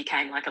story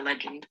became like a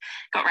legend.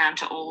 Got round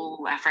to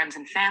all our friends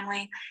and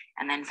family.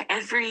 And then for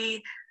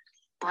every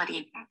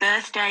bloody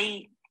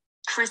birthday,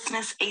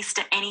 Christmas,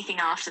 Easter, anything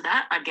after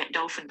that, I'd get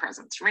dolphin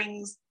presents.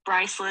 Rings,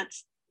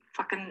 bracelets,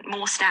 fucking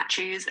more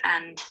statues.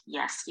 And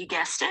yes, you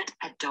guessed it,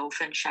 a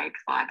dolphin-shaped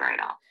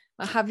vibrator.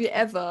 Have you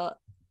ever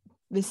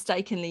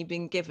mistakenly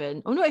been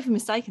given, or not even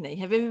mistakenly,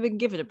 have you ever been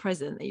given a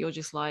present that you're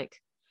just like,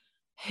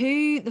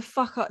 who the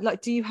fuck are,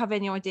 like, do you have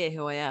any idea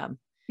who I am?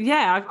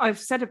 Yeah, I've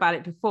said about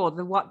it before.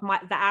 The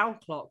owl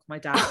clock my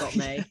dad got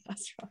me. Yeah,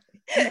 that's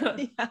right.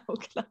 The owl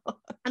clock.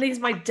 And he's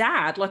my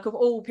dad, like of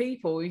all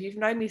people. You've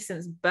known me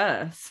since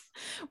birth.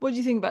 What do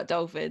you think about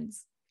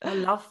dolphins? I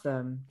love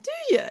them. Do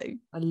you?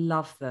 I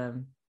love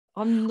them.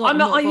 I'm not.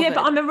 But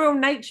I'm a real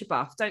nature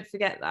buff. Don't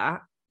forget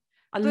that.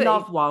 I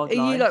love wildlife.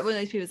 Are you like one of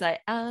those people say,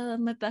 "Oh,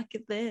 my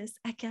bucket list,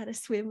 I gotta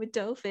swim with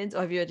dolphins"?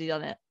 Or have you already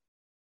done it?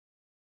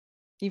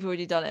 You've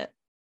already done it.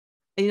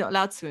 Are you not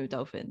allowed to swim with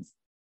dolphins?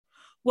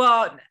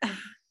 Well,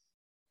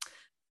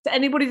 to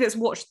anybody that's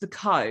watched The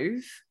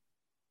Cove,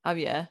 oh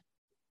yeah,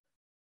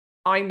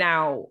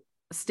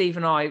 Steve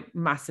and I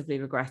massively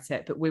regret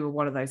it, but we were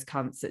one of those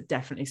cunts that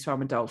definitely swam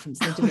with dolphins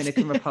in the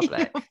Dominican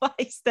Republic.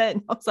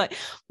 Then I was like,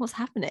 what's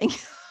happening?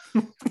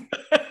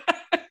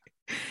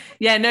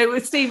 Yeah, no,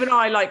 with Steve and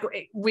I, like,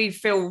 we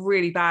feel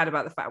really bad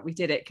about the fact we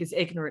did it because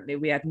ignorantly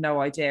we had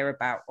no idea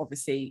about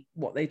obviously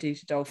what they do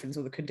to dolphins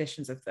or the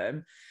conditions of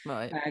them.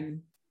 Right.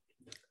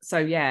 So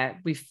yeah,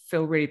 we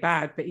feel really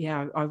bad, but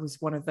yeah, I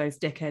was one of those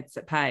dickheads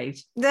that paid.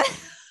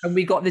 And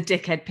we got the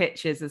dickhead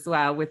pictures as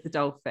well with the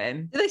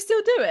dolphin. Do they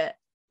still do it?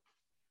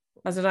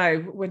 I don't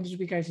know. When did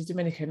we go to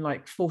Dominican?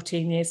 Like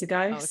 14 years ago.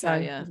 Oh, okay, so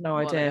yeah. I have no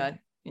idea.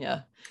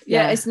 Yeah.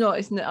 It's not.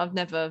 I've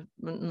never.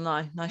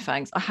 No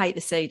thanks. I hate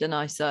the sea, don't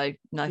I? So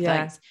no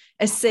thanks.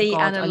 A sea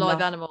and a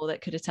live animal that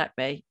could attack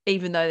me,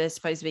 even though they're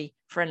supposed to be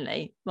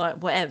friendly.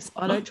 Like whatever.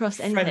 I don't trust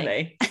anything.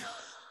 Friendly.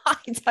 I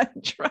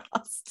don't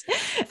trust.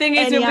 Thing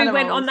is, when we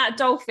went on that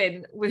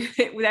dolphin,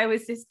 there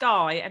was this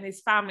guy and his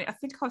family. I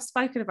think I've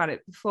spoken about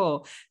it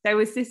before. There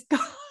was this guy,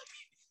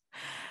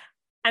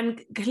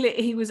 and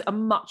he was a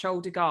much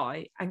older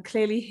guy, and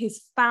clearly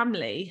his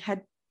family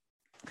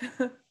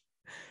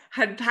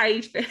had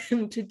paid for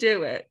him to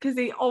do it because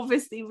he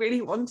obviously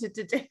really wanted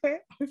to do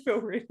it. I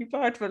feel really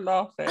bad for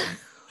laughing.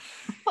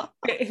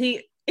 But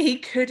he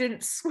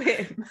couldn't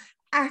swim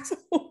at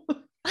all.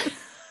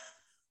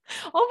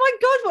 Oh my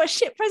God, what a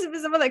shit present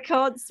for someone that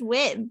can't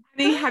swim.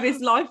 And he had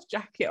his life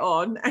jacket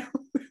on and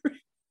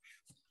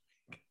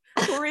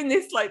we're in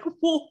this like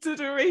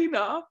watered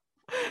arena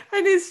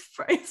and his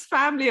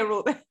family are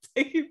all there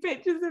taking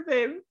pictures of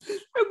him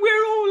and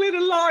we're all in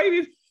a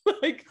line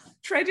like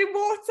treading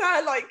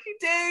water like you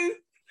do.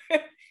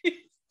 He's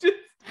just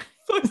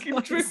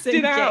fucking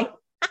drifting out.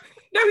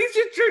 No, he's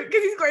just drunk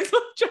because he's got his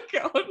life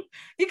jacket on.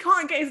 He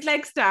can't get his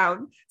legs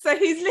down. So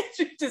he's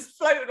literally just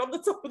floating on the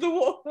top of the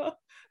water.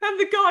 And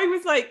the guy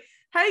was like,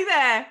 hey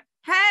there,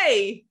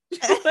 hey.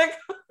 Like,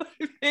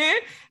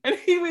 here. And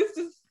he was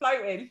just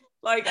floating.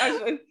 Like,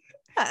 he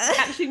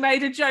actually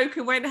made a joke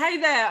and went, hey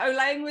there,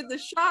 Elaine with the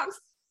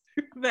sharks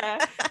there.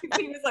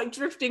 He was like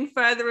drifting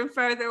further and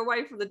further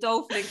away from the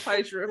dolphin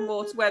enclosure and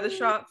more to where the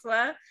sharks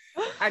were.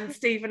 And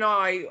Steve and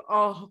I,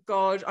 oh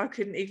God, I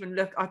couldn't even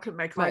look. I couldn't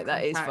make eye contact.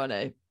 That is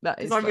funny.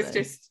 That is funny. I was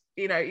just,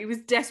 he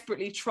was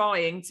desperately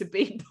trying to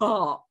be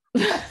part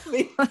of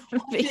the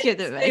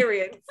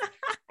experience.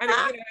 And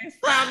his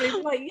family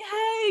was like,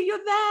 hey,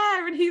 you're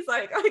there. And he's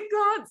like, I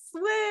can't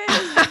swim.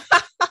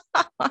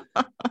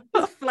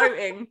 Just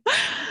floating.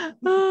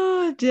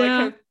 Oh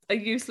dear. Like a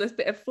useless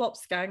bit of flop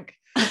skank.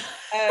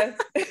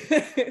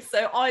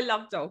 So I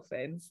love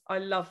dolphins. I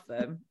love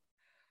them.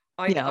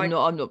 I'm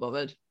not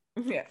bothered.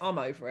 Yeah, I'm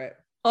over it.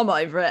 I'm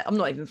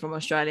not even from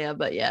Australia,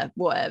 but yeah,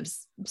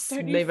 whatevs.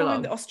 Don't you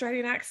find the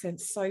Australian accent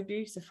so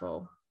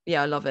beautiful?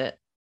 Yeah, I love it.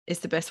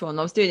 It's the best one.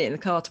 I was doing it in the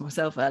car to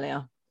myself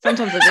earlier.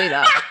 Sometimes I do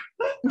that.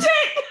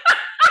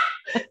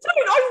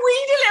 I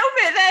weed a little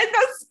bit then.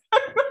 That's so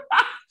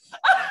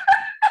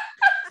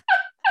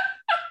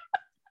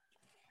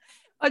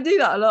I do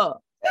that a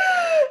lot.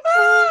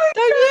 Oh,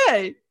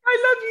 don't you? I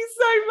love you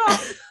so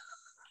much.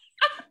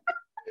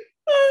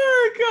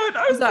 Oh God!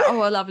 I was like,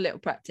 I'll have a little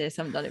practice.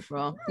 I haven't done it for a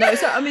while. No,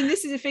 so I mean,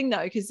 this is the thing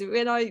though, because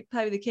when I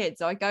play with the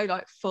kids, I go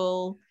like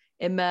full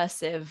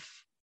immersive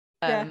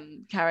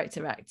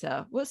character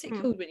actor. What's it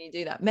called when you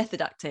do that?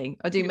 Method acting.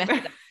 I do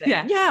method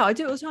acting. Yeah, I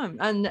do it all the time,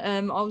 and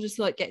I'll just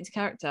like get into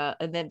character,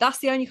 and then that's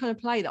the only kind of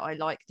play that I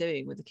like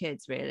doing with the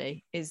kids.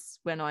 Really, is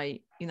when I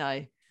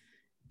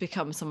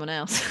become someone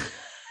else,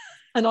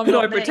 and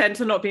I pretend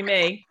to not be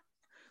me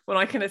when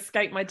I can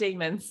escape my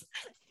demons.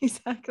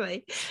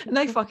 Exactly. And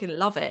they fucking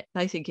love it.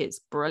 They think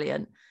it's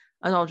brilliant.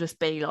 And I'll just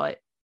be like,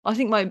 I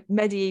think my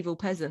medieval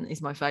peasant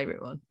is my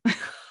favourite one.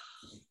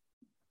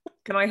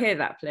 Can I hear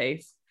that,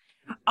 please?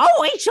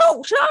 Oh, he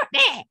talks like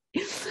that.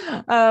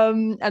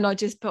 And I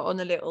just put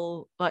on a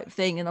little like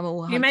thing, and I'm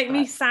all. You make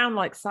me sound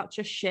like such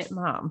a shit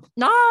mum.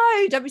 No,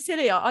 don't be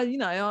silly. Sorry,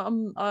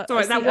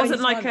 that wasn't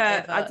like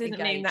I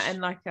didn't mean that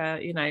in like a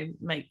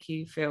make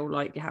you feel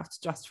like you have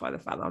to justify the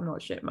fact that I'm not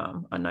a shit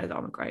mum. I know that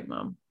I'm a great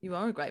mum. You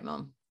are a great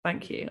mum.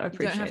 Thank you. I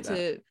appreciate that. You don't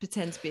have to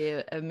pretend to be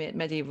a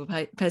medieval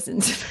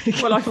peasant.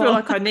 Well, I feel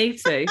like I need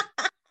to.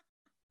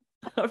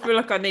 But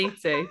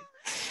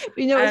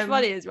you know what's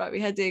funny is, right, we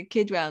had a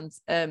kid round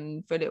for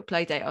a little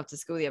play date after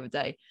school the other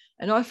day,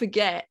 and I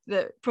forget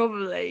that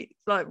probably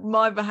like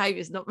my behaviour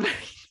is not very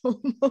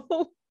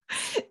normal.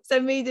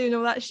 So me doing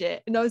all that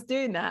shit, and I was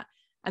doing that,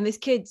 and this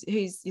kid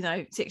who's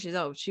 6 years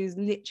old, she was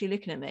literally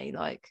looking at me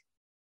like,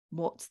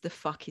 what the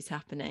fuck is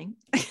happening?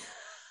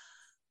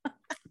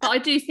 But I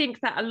do think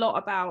that a lot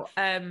about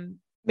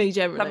me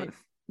generally.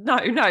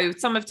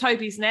 Some of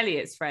Toby's and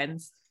Elliot's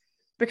friends,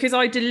 because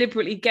I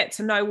deliberately get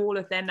to know all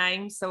of their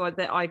names so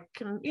that I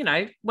can,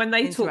 when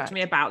they talk to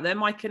me about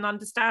them, I can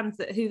understand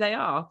who they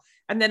are.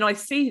 And then I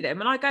see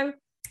them and I go,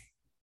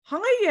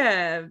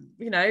 hi,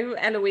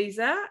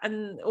 Eloisa,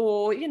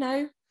 or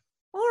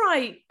all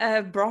right,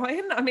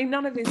 Brian. I mean,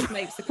 none of his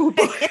mates are called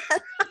Brian.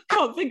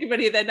 Can't think of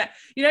any of their names.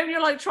 When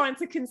you're like trying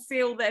to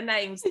conceal their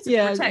names to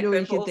protect them.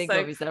 You can think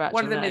of is their actual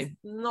one of them name.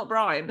 Is not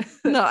Brian.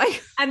 No.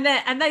 and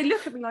they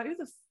look at me like, who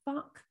the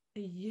fuck are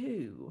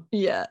you?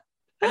 Yeah.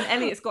 And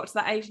Elliot's got to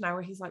that age now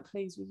where he's like,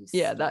 please, will you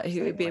that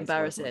he would be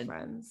embarrassing.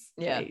 Friends,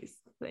 yeah.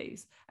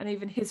 Please. And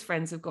even his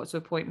friends have got to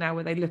a point now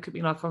where they look at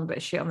me like I'm a bit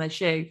of shit on their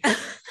shoe.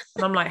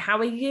 And I'm like, how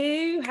are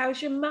you?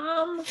 How's your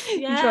mum?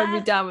 Yeah. You try to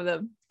be down with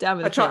them.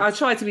 I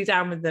try to be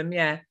down with them,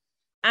 yeah.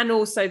 And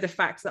also the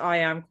fact that I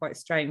am quite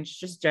strange,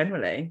 just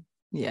generally.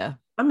 Yeah.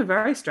 I'm a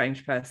very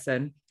strange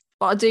person.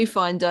 But I do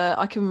find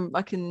I can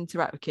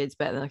interact with kids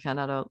better than I can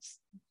adults.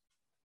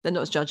 They're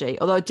not as judgy,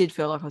 although I did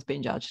feel like I was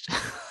being judged.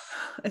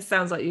 It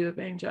sounds like you were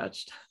being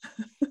judged.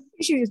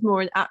 She was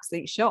more in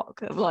absolute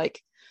shock of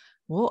like,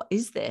 what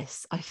is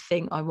this? I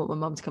think I want my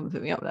mum to come and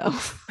pick me up now.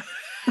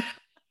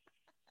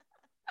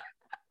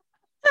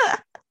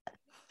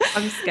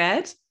 I'm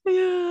scared.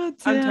 Yeah,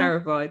 I'm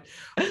terrified.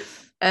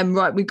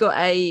 Right, we've got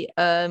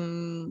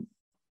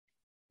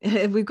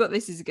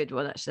this is a good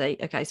one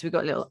actually. Okay, so we've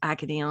got a little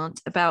agony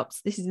aunt about,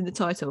 this is in the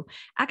title,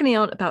 agony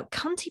aunt about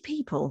cunty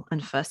people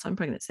and first time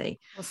pregnancy.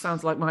 That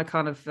sounds like my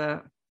kind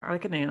of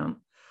agony aunt.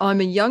 I'm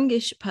a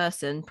youngish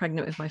person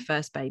pregnant with my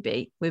first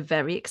baby. We're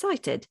very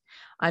excited.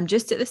 I'm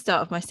just at the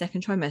start of my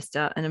second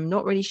trimester and I'm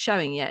not really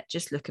showing yet,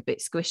 just look a bit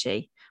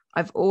squishy.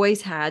 I've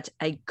always had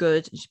a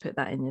good, just put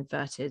that in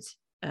inverted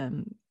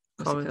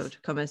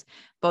commas,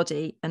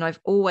 body, and I've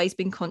always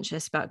been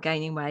conscious about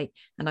gaining weight,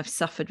 and I've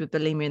suffered with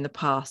bulimia in the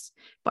past,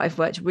 but I've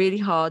worked really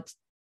hard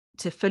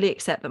to fully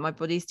accept that my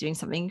body's doing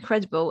something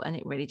incredible and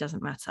it really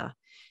doesn't matter.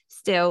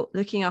 Still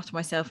looking after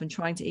myself and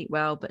trying to eat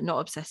well, but not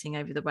obsessing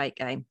over the weight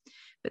gain.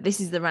 But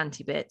this is the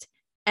ranty bit.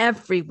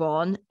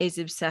 everyone is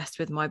obsessed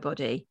with my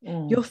body.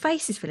 Your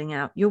face is filling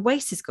out, your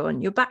waist is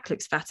gone, your back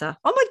looks fatter.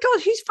 Oh my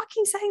God, who's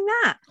fucking saying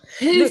that?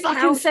 Who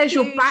fucking says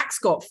your back's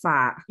got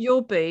fat?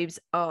 Your boobs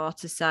are,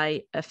 to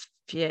say a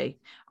few.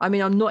 I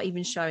mean, I'm not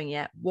even showing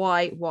yet.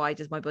 Why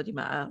does my body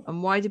matter?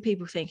 And why do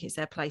people think it's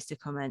their place to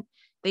comment?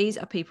 These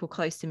are people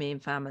close to me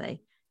and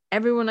family.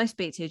 Everyone I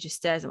speak to just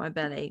stares at my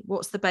belly.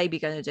 What's the baby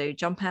going to do?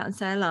 Jump out and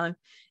say hello?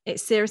 It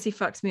seriously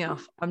fucks me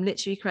off. I'm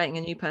literally creating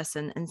a new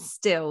person, and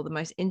still the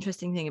most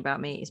interesting thing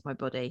about me is my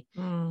body.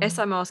 Yes,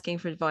 I'm asking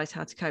for advice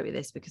how to cope with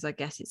this, because I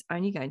guess it's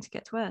only going to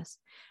get worse.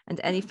 And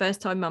any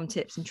first-time mum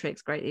tips and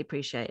tricks greatly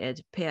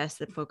appreciated. P.S.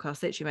 The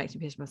podcast literally makes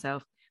me piss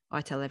myself.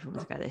 I tell everyone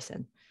to go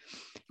listen.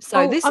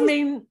 So this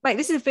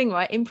is the thing,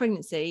 right? In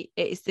pregnancy,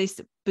 it is this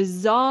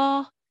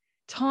bizarre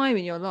time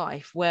in your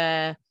life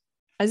where,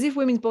 as if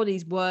women's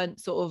bodies weren't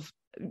sort of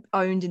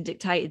owned and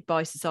dictated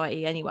by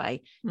society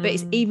anyway, but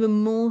it's even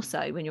more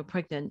so when you're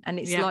pregnant, and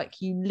it's like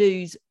you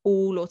lose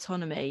all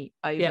autonomy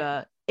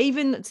over,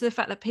 even to the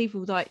fact that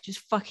people like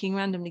just fucking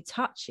randomly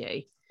touch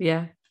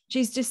you.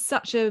 She's just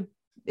such a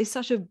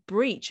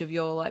breach of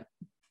your like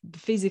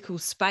physical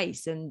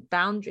space and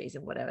boundaries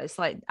and whatever. It's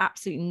like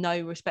absolutely no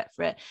respect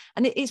for it.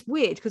 And it's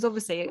weird because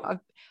obviously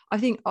I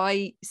think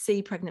I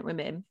see pregnant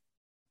women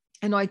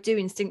and I do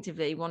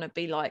instinctively want to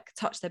be like,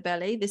 touch their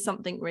belly. There's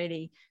something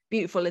really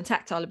beautiful and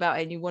tactile about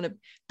it. And you want to,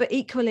 but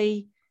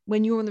equally,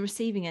 when you're on the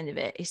receiving end of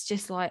it, it's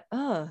just like,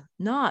 oh,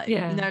 no. You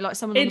know, like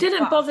someone. It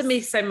didn't bother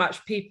me so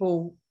much,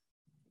 people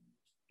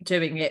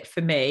doing it for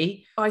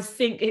me. I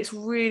think it's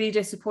really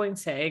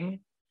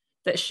disappointing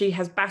that she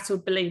has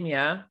battled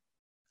bulimia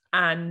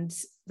and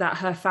that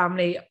her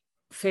family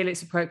feel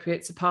it's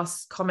appropriate to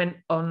pass comment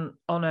on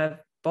a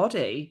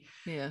body,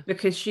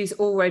 because she's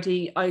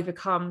already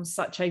overcome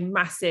such a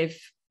massive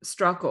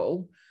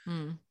struggle,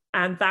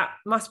 and that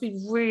must be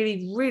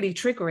really, really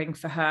triggering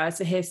for her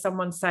to hear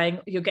someone saying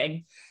you're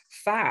getting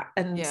fat.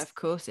 And of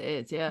course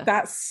it is.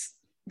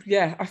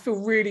 I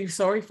feel really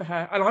sorry for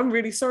her, and I'm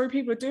really sorry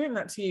people are doing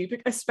that to you,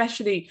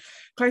 especially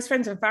close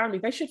friends and family.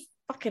 They should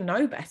fucking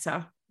know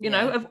better, you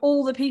know, of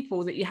all the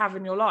people that you have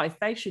in your life,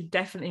 they should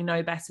definitely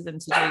know better than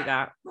to do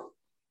that.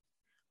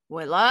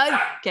 Willow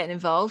getting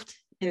involved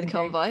in the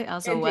convo,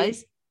 as Indy.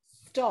 always.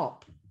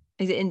 Stop.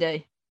 Is it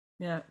Indy?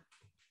 Yeah.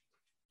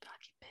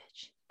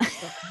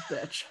 Fucking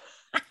bitch.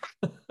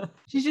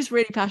 She's just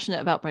really passionate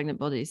about pregnant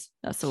bodies.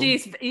 That's all. She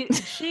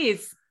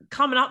is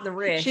coming up the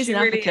rear. She's an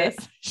advocate.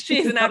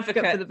 She's an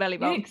advocate for the belly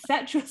bump. You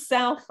accept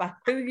yourself for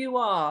who you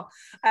are.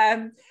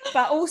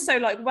 But also,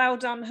 like, well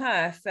done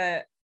her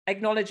for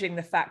acknowledging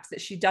the fact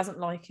that she doesn't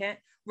like it,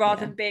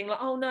 rather than being like,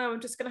 oh no,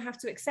 I'm just going to have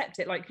to accept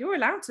it. Like, you're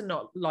allowed to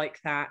not like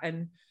that.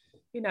 And,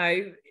 you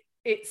know,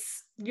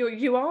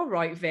 you are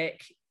right,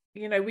 Vic.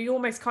 You know, we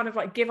almost kind of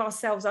like give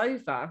ourselves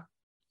over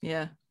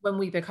when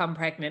we become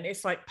pregnant.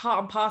 It's like part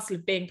and parcel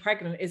of being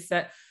pregnant is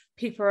that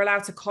people are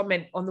allowed to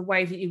comment on the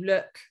way that you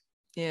look.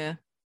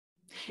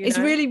 It's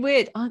really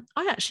weird. I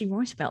actually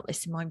write about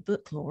this in my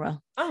book, Laura.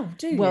 Oh,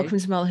 do you? Welcome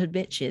to Motherhood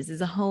Bitches.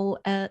 There's a whole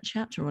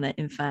chapter on it,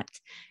 in fact,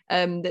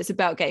 that's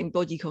about getting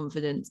body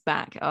confidence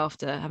back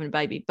after having a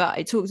baby. But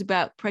it talks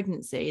about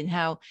pregnancy and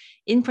how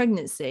in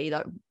pregnancy,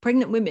 like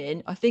pregnant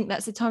women, I think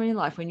that's the time in your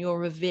life when you're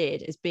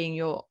revered as being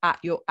at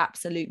your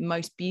absolute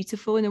most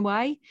beautiful in a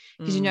way.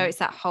 Because, you know, it's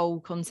that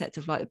whole concept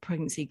of like the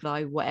pregnancy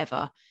glow,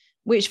 whatever,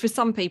 which for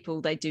some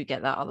people, they do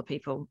get that. Other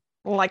people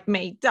like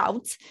me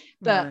don't,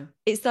 but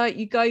it's like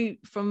you go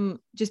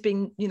from just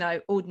being, you know,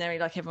 ordinary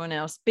like everyone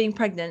else, being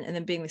pregnant, and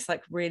then being this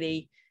like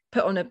really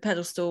put on a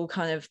pedestal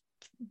kind of,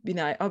 you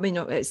know, I mean,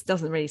 it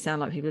doesn't really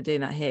sound like people are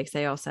doing that here, because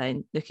they are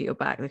saying, look at your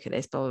back, look at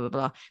this, blah blah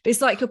blah, but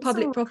it's like your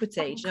public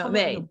property. Do you know what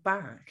I mean?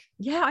 Back.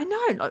 Yeah, I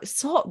know. Like,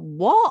 so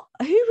what?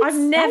 Who would I've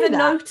never that?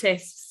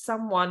 noticed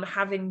someone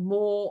having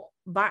more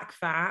back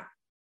fat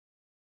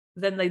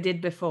than they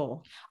did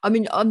before. I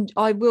mean,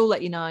 I will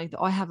let you know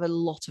that I have a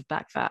lot of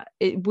back fat.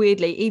 It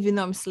weirdly, even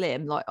though I'm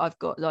slim, like I've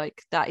got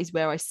like, that is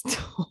where I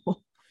store.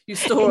 You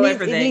store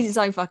everything. It needs its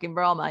own fucking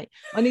bra, mate.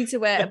 I need to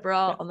wear a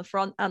bra on the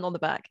front and on the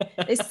back.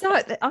 It's so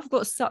I've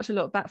got such a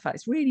lot of back fat.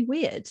 It's really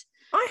weird.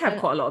 I have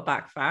quite a lot of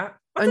back fat.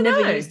 I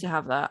never used to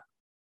have that,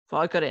 but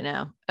I got it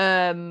now.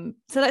 So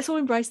let's all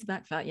embrace the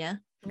back fat, yeah.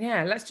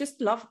 Yeah,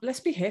 let's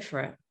be here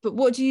for it. But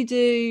what do you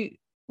do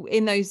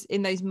in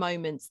those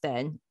moments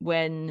then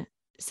when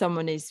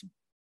someone is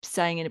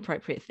saying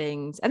inappropriate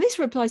things? And this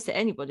applies to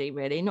anybody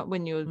really, not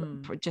when you're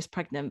just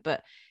pregnant,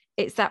 but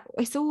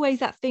it's always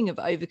that thing of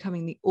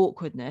overcoming the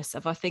awkwardness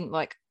of, I think,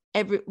 like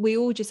we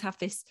all just have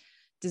this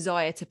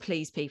desire to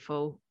please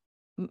people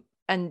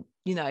and,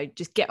 you know,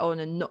 just get on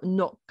and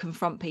not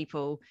confront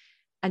people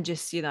and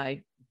just, you know,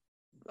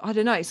 I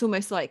don't know, it's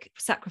almost like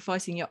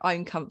sacrificing your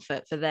own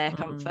comfort for their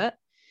comfort.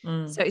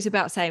 So it's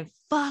about saying,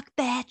 fuck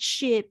that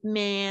shit,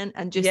 man,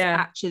 and just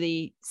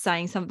actually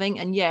saying something.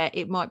 And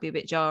it might be a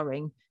bit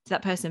jarring to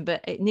that person,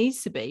 but it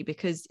needs to be,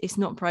 because it's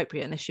not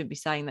appropriate and they should be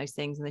saying those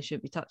things and they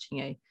should be touching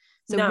you.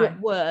 So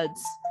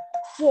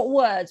what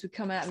words would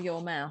come out of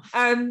your mouth?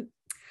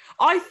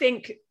 I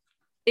think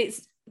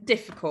it's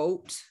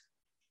difficult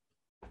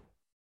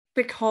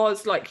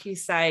because, like you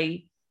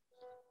say,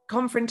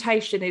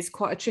 confrontation is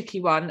quite a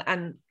tricky one,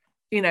 and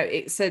you know,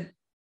 it's a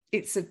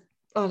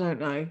I don't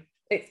know,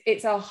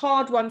 it's a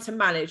hard one to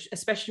manage,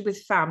 especially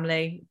with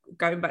family.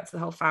 Going back to the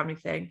whole family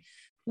thing,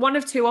 one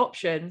of two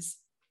options: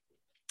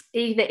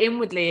 either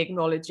inwardly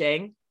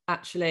acknowledging,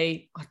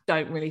 actually, I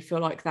don't really feel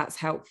like that's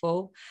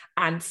helpful,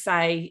 and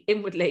say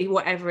inwardly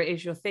whatever it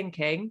is you're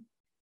thinking,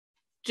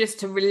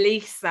 just to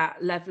release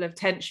that level of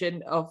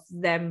tension of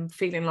them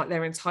feeling like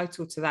they're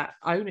entitled to that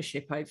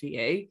ownership over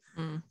you.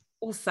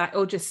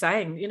 Or just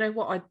saying, you know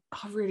what,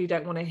 I really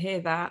don't want to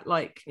hear that.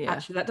 Like,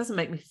 actually, that doesn't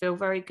make me feel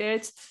very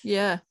good.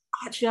 Yeah.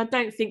 Actually, I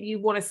don't think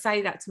you want to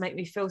say that to make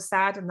me feel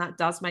sad, and that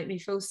does make me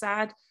feel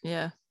sad.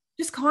 Yeah.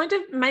 Just kind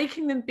of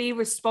making them be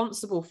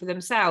responsible for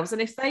themselves.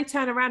 And if they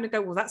turn around and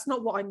go, well, that's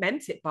not what I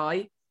meant it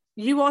by,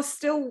 you are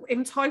still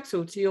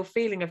entitled to your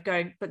feeling of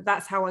going, but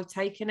that's how I've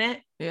taken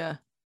it. Yeah.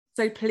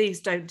 So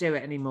please don't do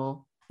it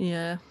anymore.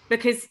 Yeah.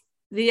 Because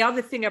the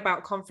other thing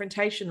about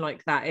confrontation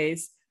like that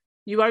is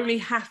you only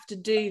have to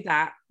do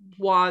that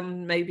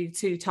 1, maybe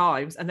 2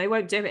 times, and they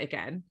won't do it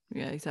again.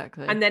 Yeah,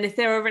 exactly. And then if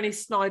there are any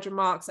snide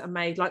remarks that are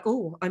made, like,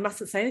 oh, I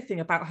mustn't say anything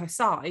about her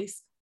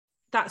size,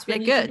 that's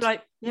when you can be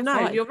like,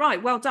 you're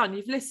right. Well done.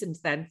 You've listened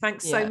then.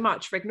 Thanks so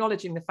much for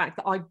acknowledging the fact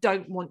that I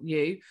don't want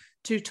you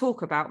to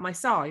talk about my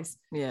size.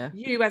 Yeah.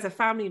 You as a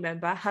family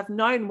member have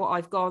known what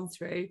I've gone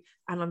through,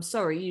 and I'm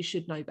sorry, you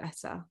should know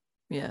better.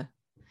 Yeah.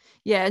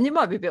 Yeah, and it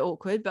might be a bit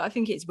awkward, but I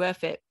think it's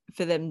worth it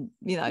for them,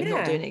 you know,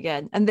 not doing it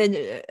again. And then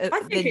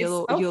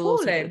you'll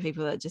also get the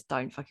people that just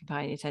don't fucking pay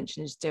any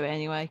attention and just do it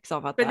anyway, because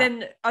I've had that. But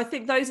then I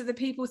think those are the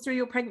people through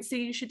your pregnancy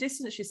you should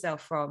distance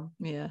yourself from.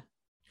 Yeah.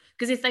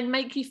 Because if they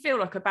make you feel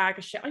like a bag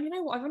of shit, you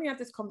know what, I've only had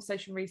this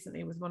conversation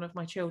recently with one of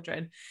my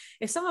children.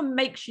 If someone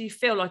makes you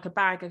feel like a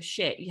bag of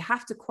shit, you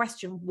have to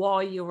question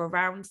why you're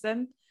around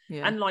them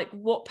and like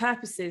what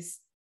purposes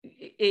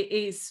it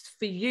is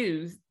for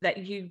you that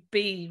you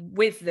be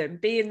with them,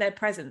 be in their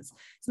presence.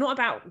 It's not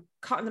about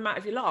cutting them out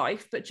of your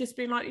life, but just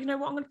being like, you know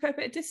what, I'm going to put a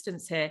bit of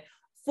distance here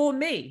for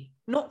me,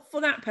 not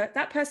for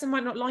that person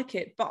might not like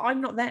it, but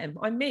I'm not them,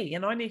 I'm me,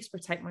 and I need to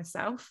protect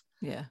myself.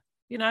 Yeah.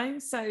 You know,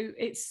 so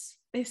it's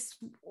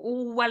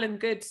all well and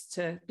good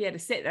to be able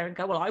to sit there and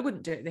go, well, I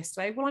wouldn't do it this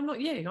way. Well, I'm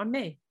not you, I'm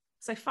me.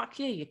 So fuck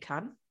you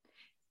cunt.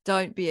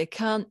 Don't be a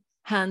cunt,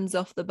 hands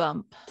off the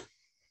bump.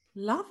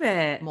 Love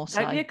it. More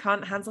Don't so. be a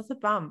cunt, hands off the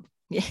bump.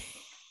 Yeah.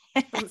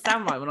 Doesn't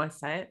sound right when I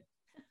say it.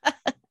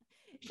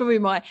 It's probably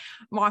my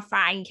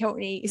fine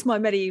company. It's my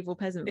medieval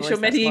peasant voice. It's your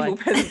medieval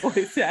peasant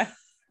voice, yeah.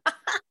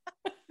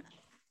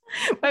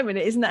 Wait a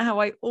minute, isn't that how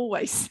I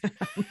always sound?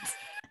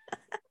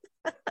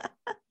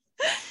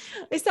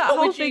 It's that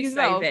whole thing as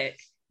well. Vic?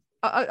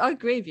 I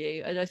agree with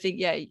you, and I think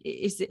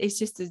it's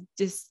just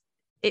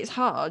it's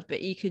hard,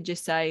 but you could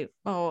just say,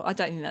 oh, I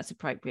don't think that's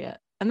appropriate,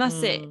 and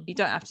that's it. You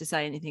don't have to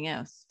say anything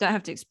else. Don't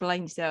have to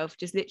explain yourself.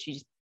 Just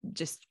literally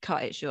just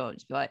cut it short.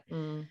 Just be like,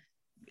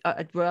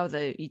 I'd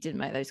rather you didn't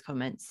make those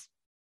comments.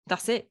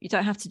 That's it. You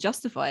don't have to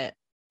justify it.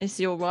 It's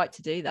your right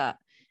to do that.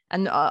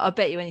 And I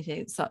bet you anything,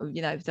 it's like,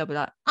 you know, they'll be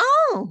like,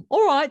 oh,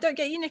 all right, don't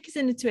get your knickers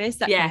in the twist.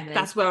 That kind of thing.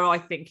 That's where I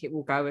think it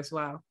will go as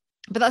well.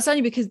 But that's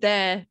only because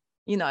they're,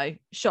 you know,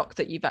 shocked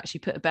that you've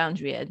actually put a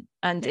boundary in,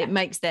 and it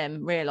makes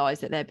them realise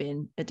that they're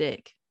being a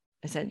dick,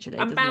 essentially.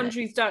 And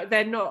boundaries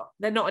they're not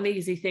an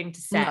easy thing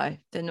to set. No,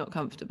 they're not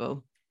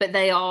comfortable. But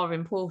they are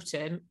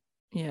important.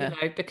 Yeah. You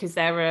know, because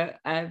they're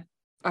a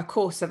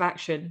course of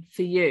action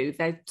for you.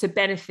 They're to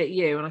benefit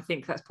you. And I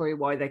think that's probably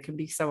why they can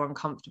be so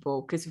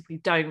uncomfortable, because if we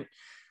don't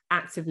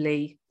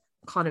actively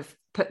kind of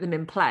put them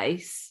in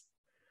place,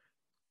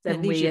 then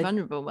it leaves you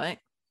vulnerable, mate.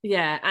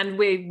 Yeah, and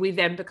we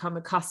then become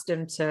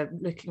accustomed to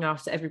looking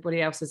after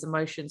everybody else's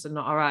emotions and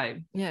not our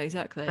own. Yeah,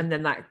 exactly. And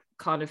then that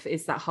kind of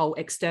is that whole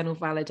external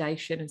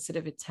validation instead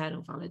of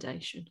internal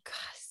validation. God,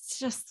 it's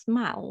just,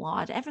 my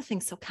lord,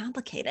 everything's so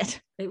complicated.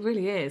 It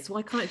really is.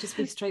 Why can't it just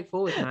be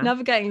straightforward, man?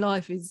 Navigating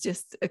life is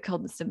just a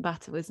constant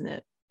battle, isn't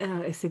it?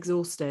 It's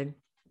exhausting.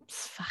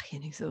 It's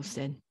fucking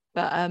exhausting.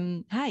 But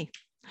hey,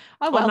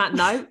 on that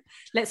note,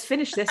 let's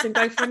finish this and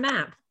go for a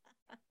nap.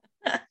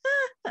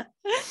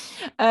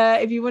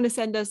 If you want to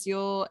send us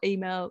your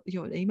email, you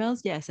want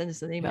emails? Yeah, send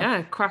us an email.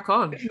 Yeah, crack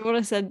on. If you want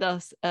to send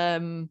us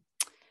oh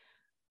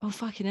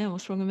fucking hell,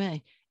 what's wrong with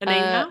me? An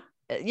email?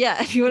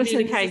 Yeah, if you want to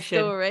send us a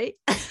story.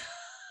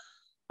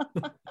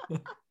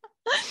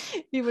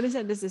 If you want to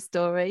send us a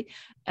story,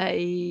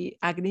 a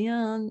agony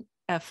aunt,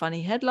 a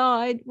funny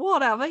headline,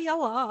 whatever you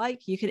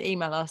like, you can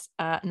email us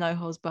at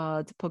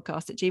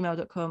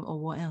noholesbarredpodcast@gmail.com. Or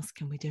what else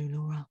can we do,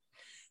 Laura?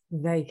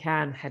 They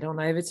can head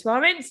on over to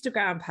our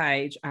Instagram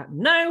page at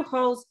No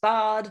Holes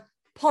Barred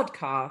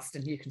Podcast,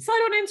 and you can sign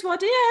on into our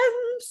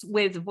DMs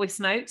with voice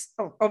notes.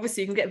 Oh,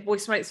 obviously, you can get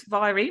voice notes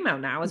via email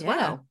now as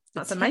well.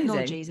 That's amazing.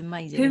 Technology is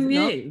amazing. Who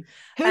knew?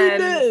 Who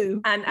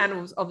knew?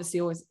 And obviously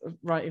always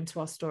write into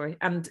our story.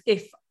 And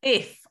if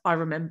I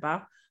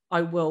remember,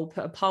 I will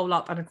put a poll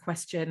up and a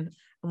question,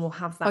 and we'll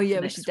have that. Oh yeah,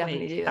 we should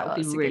definitely do that. That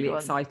would be really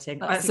exciting.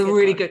 That's a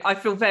really good. I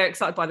feel very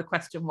excited by the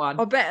question one.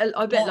 I bet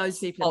loads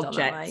of people have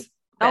done that, mate.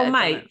 Oh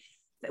mate,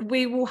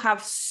 we will have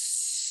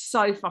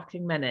so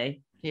fucking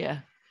many. Yeah.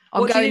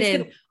 I'm going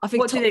in. I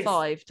think top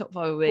five. Top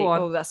 5 a week.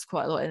 Oh, that's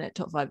quite a lot, isn't it?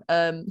 Top 5.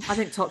 I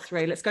think top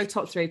 3. Let's go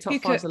top 3. Top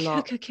 5's a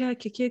lot.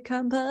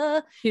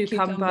 Cucumber.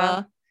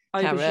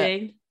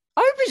 Aubergine.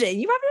 Aubergine.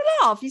 You having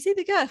a laugh? You see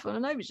the girth on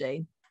an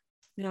aubergine?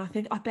 Yeah,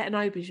 I bet an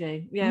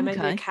aubergine. Yeah, maybe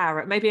a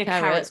carrot. Maybe a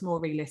carrot's more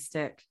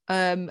realistic.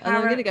 And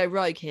I'm going to go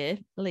rogue here.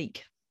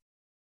 Leek.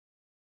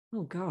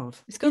 Oh God,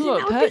 it's got a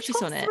lot of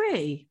purchase on it.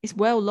 It's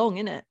well long,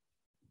 isn't it?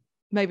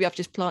 Maybe I've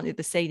just planted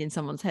the seed in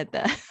someone's head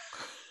there.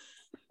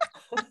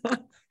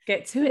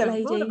 Get to it,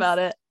 ladies. What about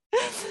it?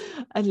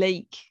 A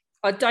leek.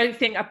 I don't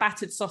think a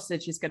battered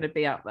sausage is going to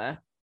be up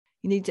there.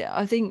 You need to.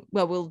 I think.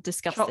 Well, we'll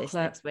discuss this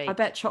next week. I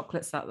bet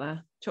chocolate's up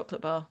there.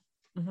 Chocolate bar.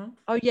 Mm-hmm.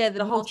 Oh yeah,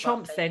 the whole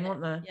chomp thing,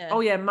 wasn't there? Yeah. Oh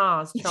yeah,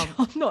 Mars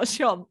chomp. Not a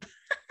chomp.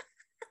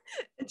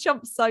 A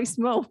chomp's so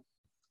small.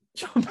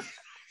 Chomp,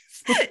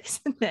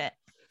 isn't it?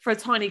 For a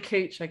tiny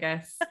cooch, I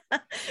guess.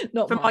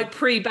 Not for my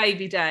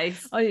pre-baby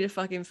days. I need a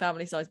fucking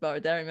family-sized bar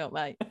of dairy milk,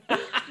 mate.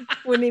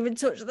 Wouldn't even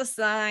touch the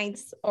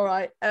sides. All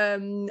right.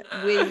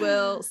 We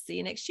will see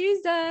you next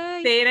Tuesday.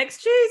 See you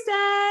next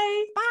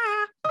Tuesday.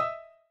 Bye.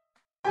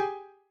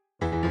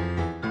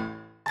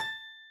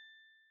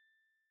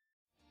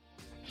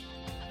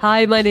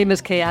 Hi, my name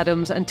is Kay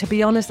Adams, and to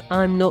be honest,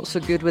 I'm not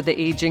so good with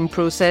the ageing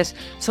process,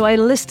 so I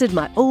enlisted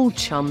my old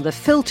chum, the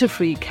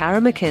filter-free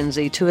Cara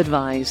McKenzie, to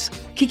advise.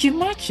 Could you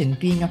imagine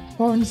being a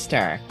porn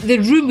star? The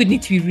room would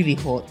need to be really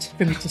hot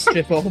for me to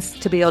strip off.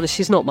 To be honest,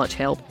 she's not much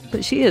help,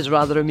 but she is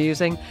rather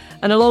amusing.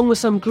 And along with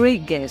some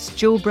great guests,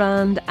 Joe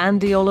Brand,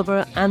 Andy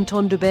Oliver,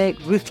 Anton Dubeck,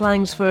 Ruth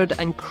Langsford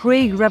and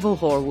Craig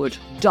Revel-Horwood,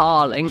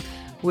 darling,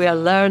 we are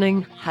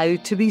learning how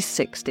to be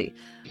 60.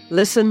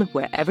 Listen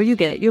wherever you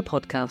get your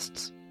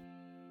podcasts.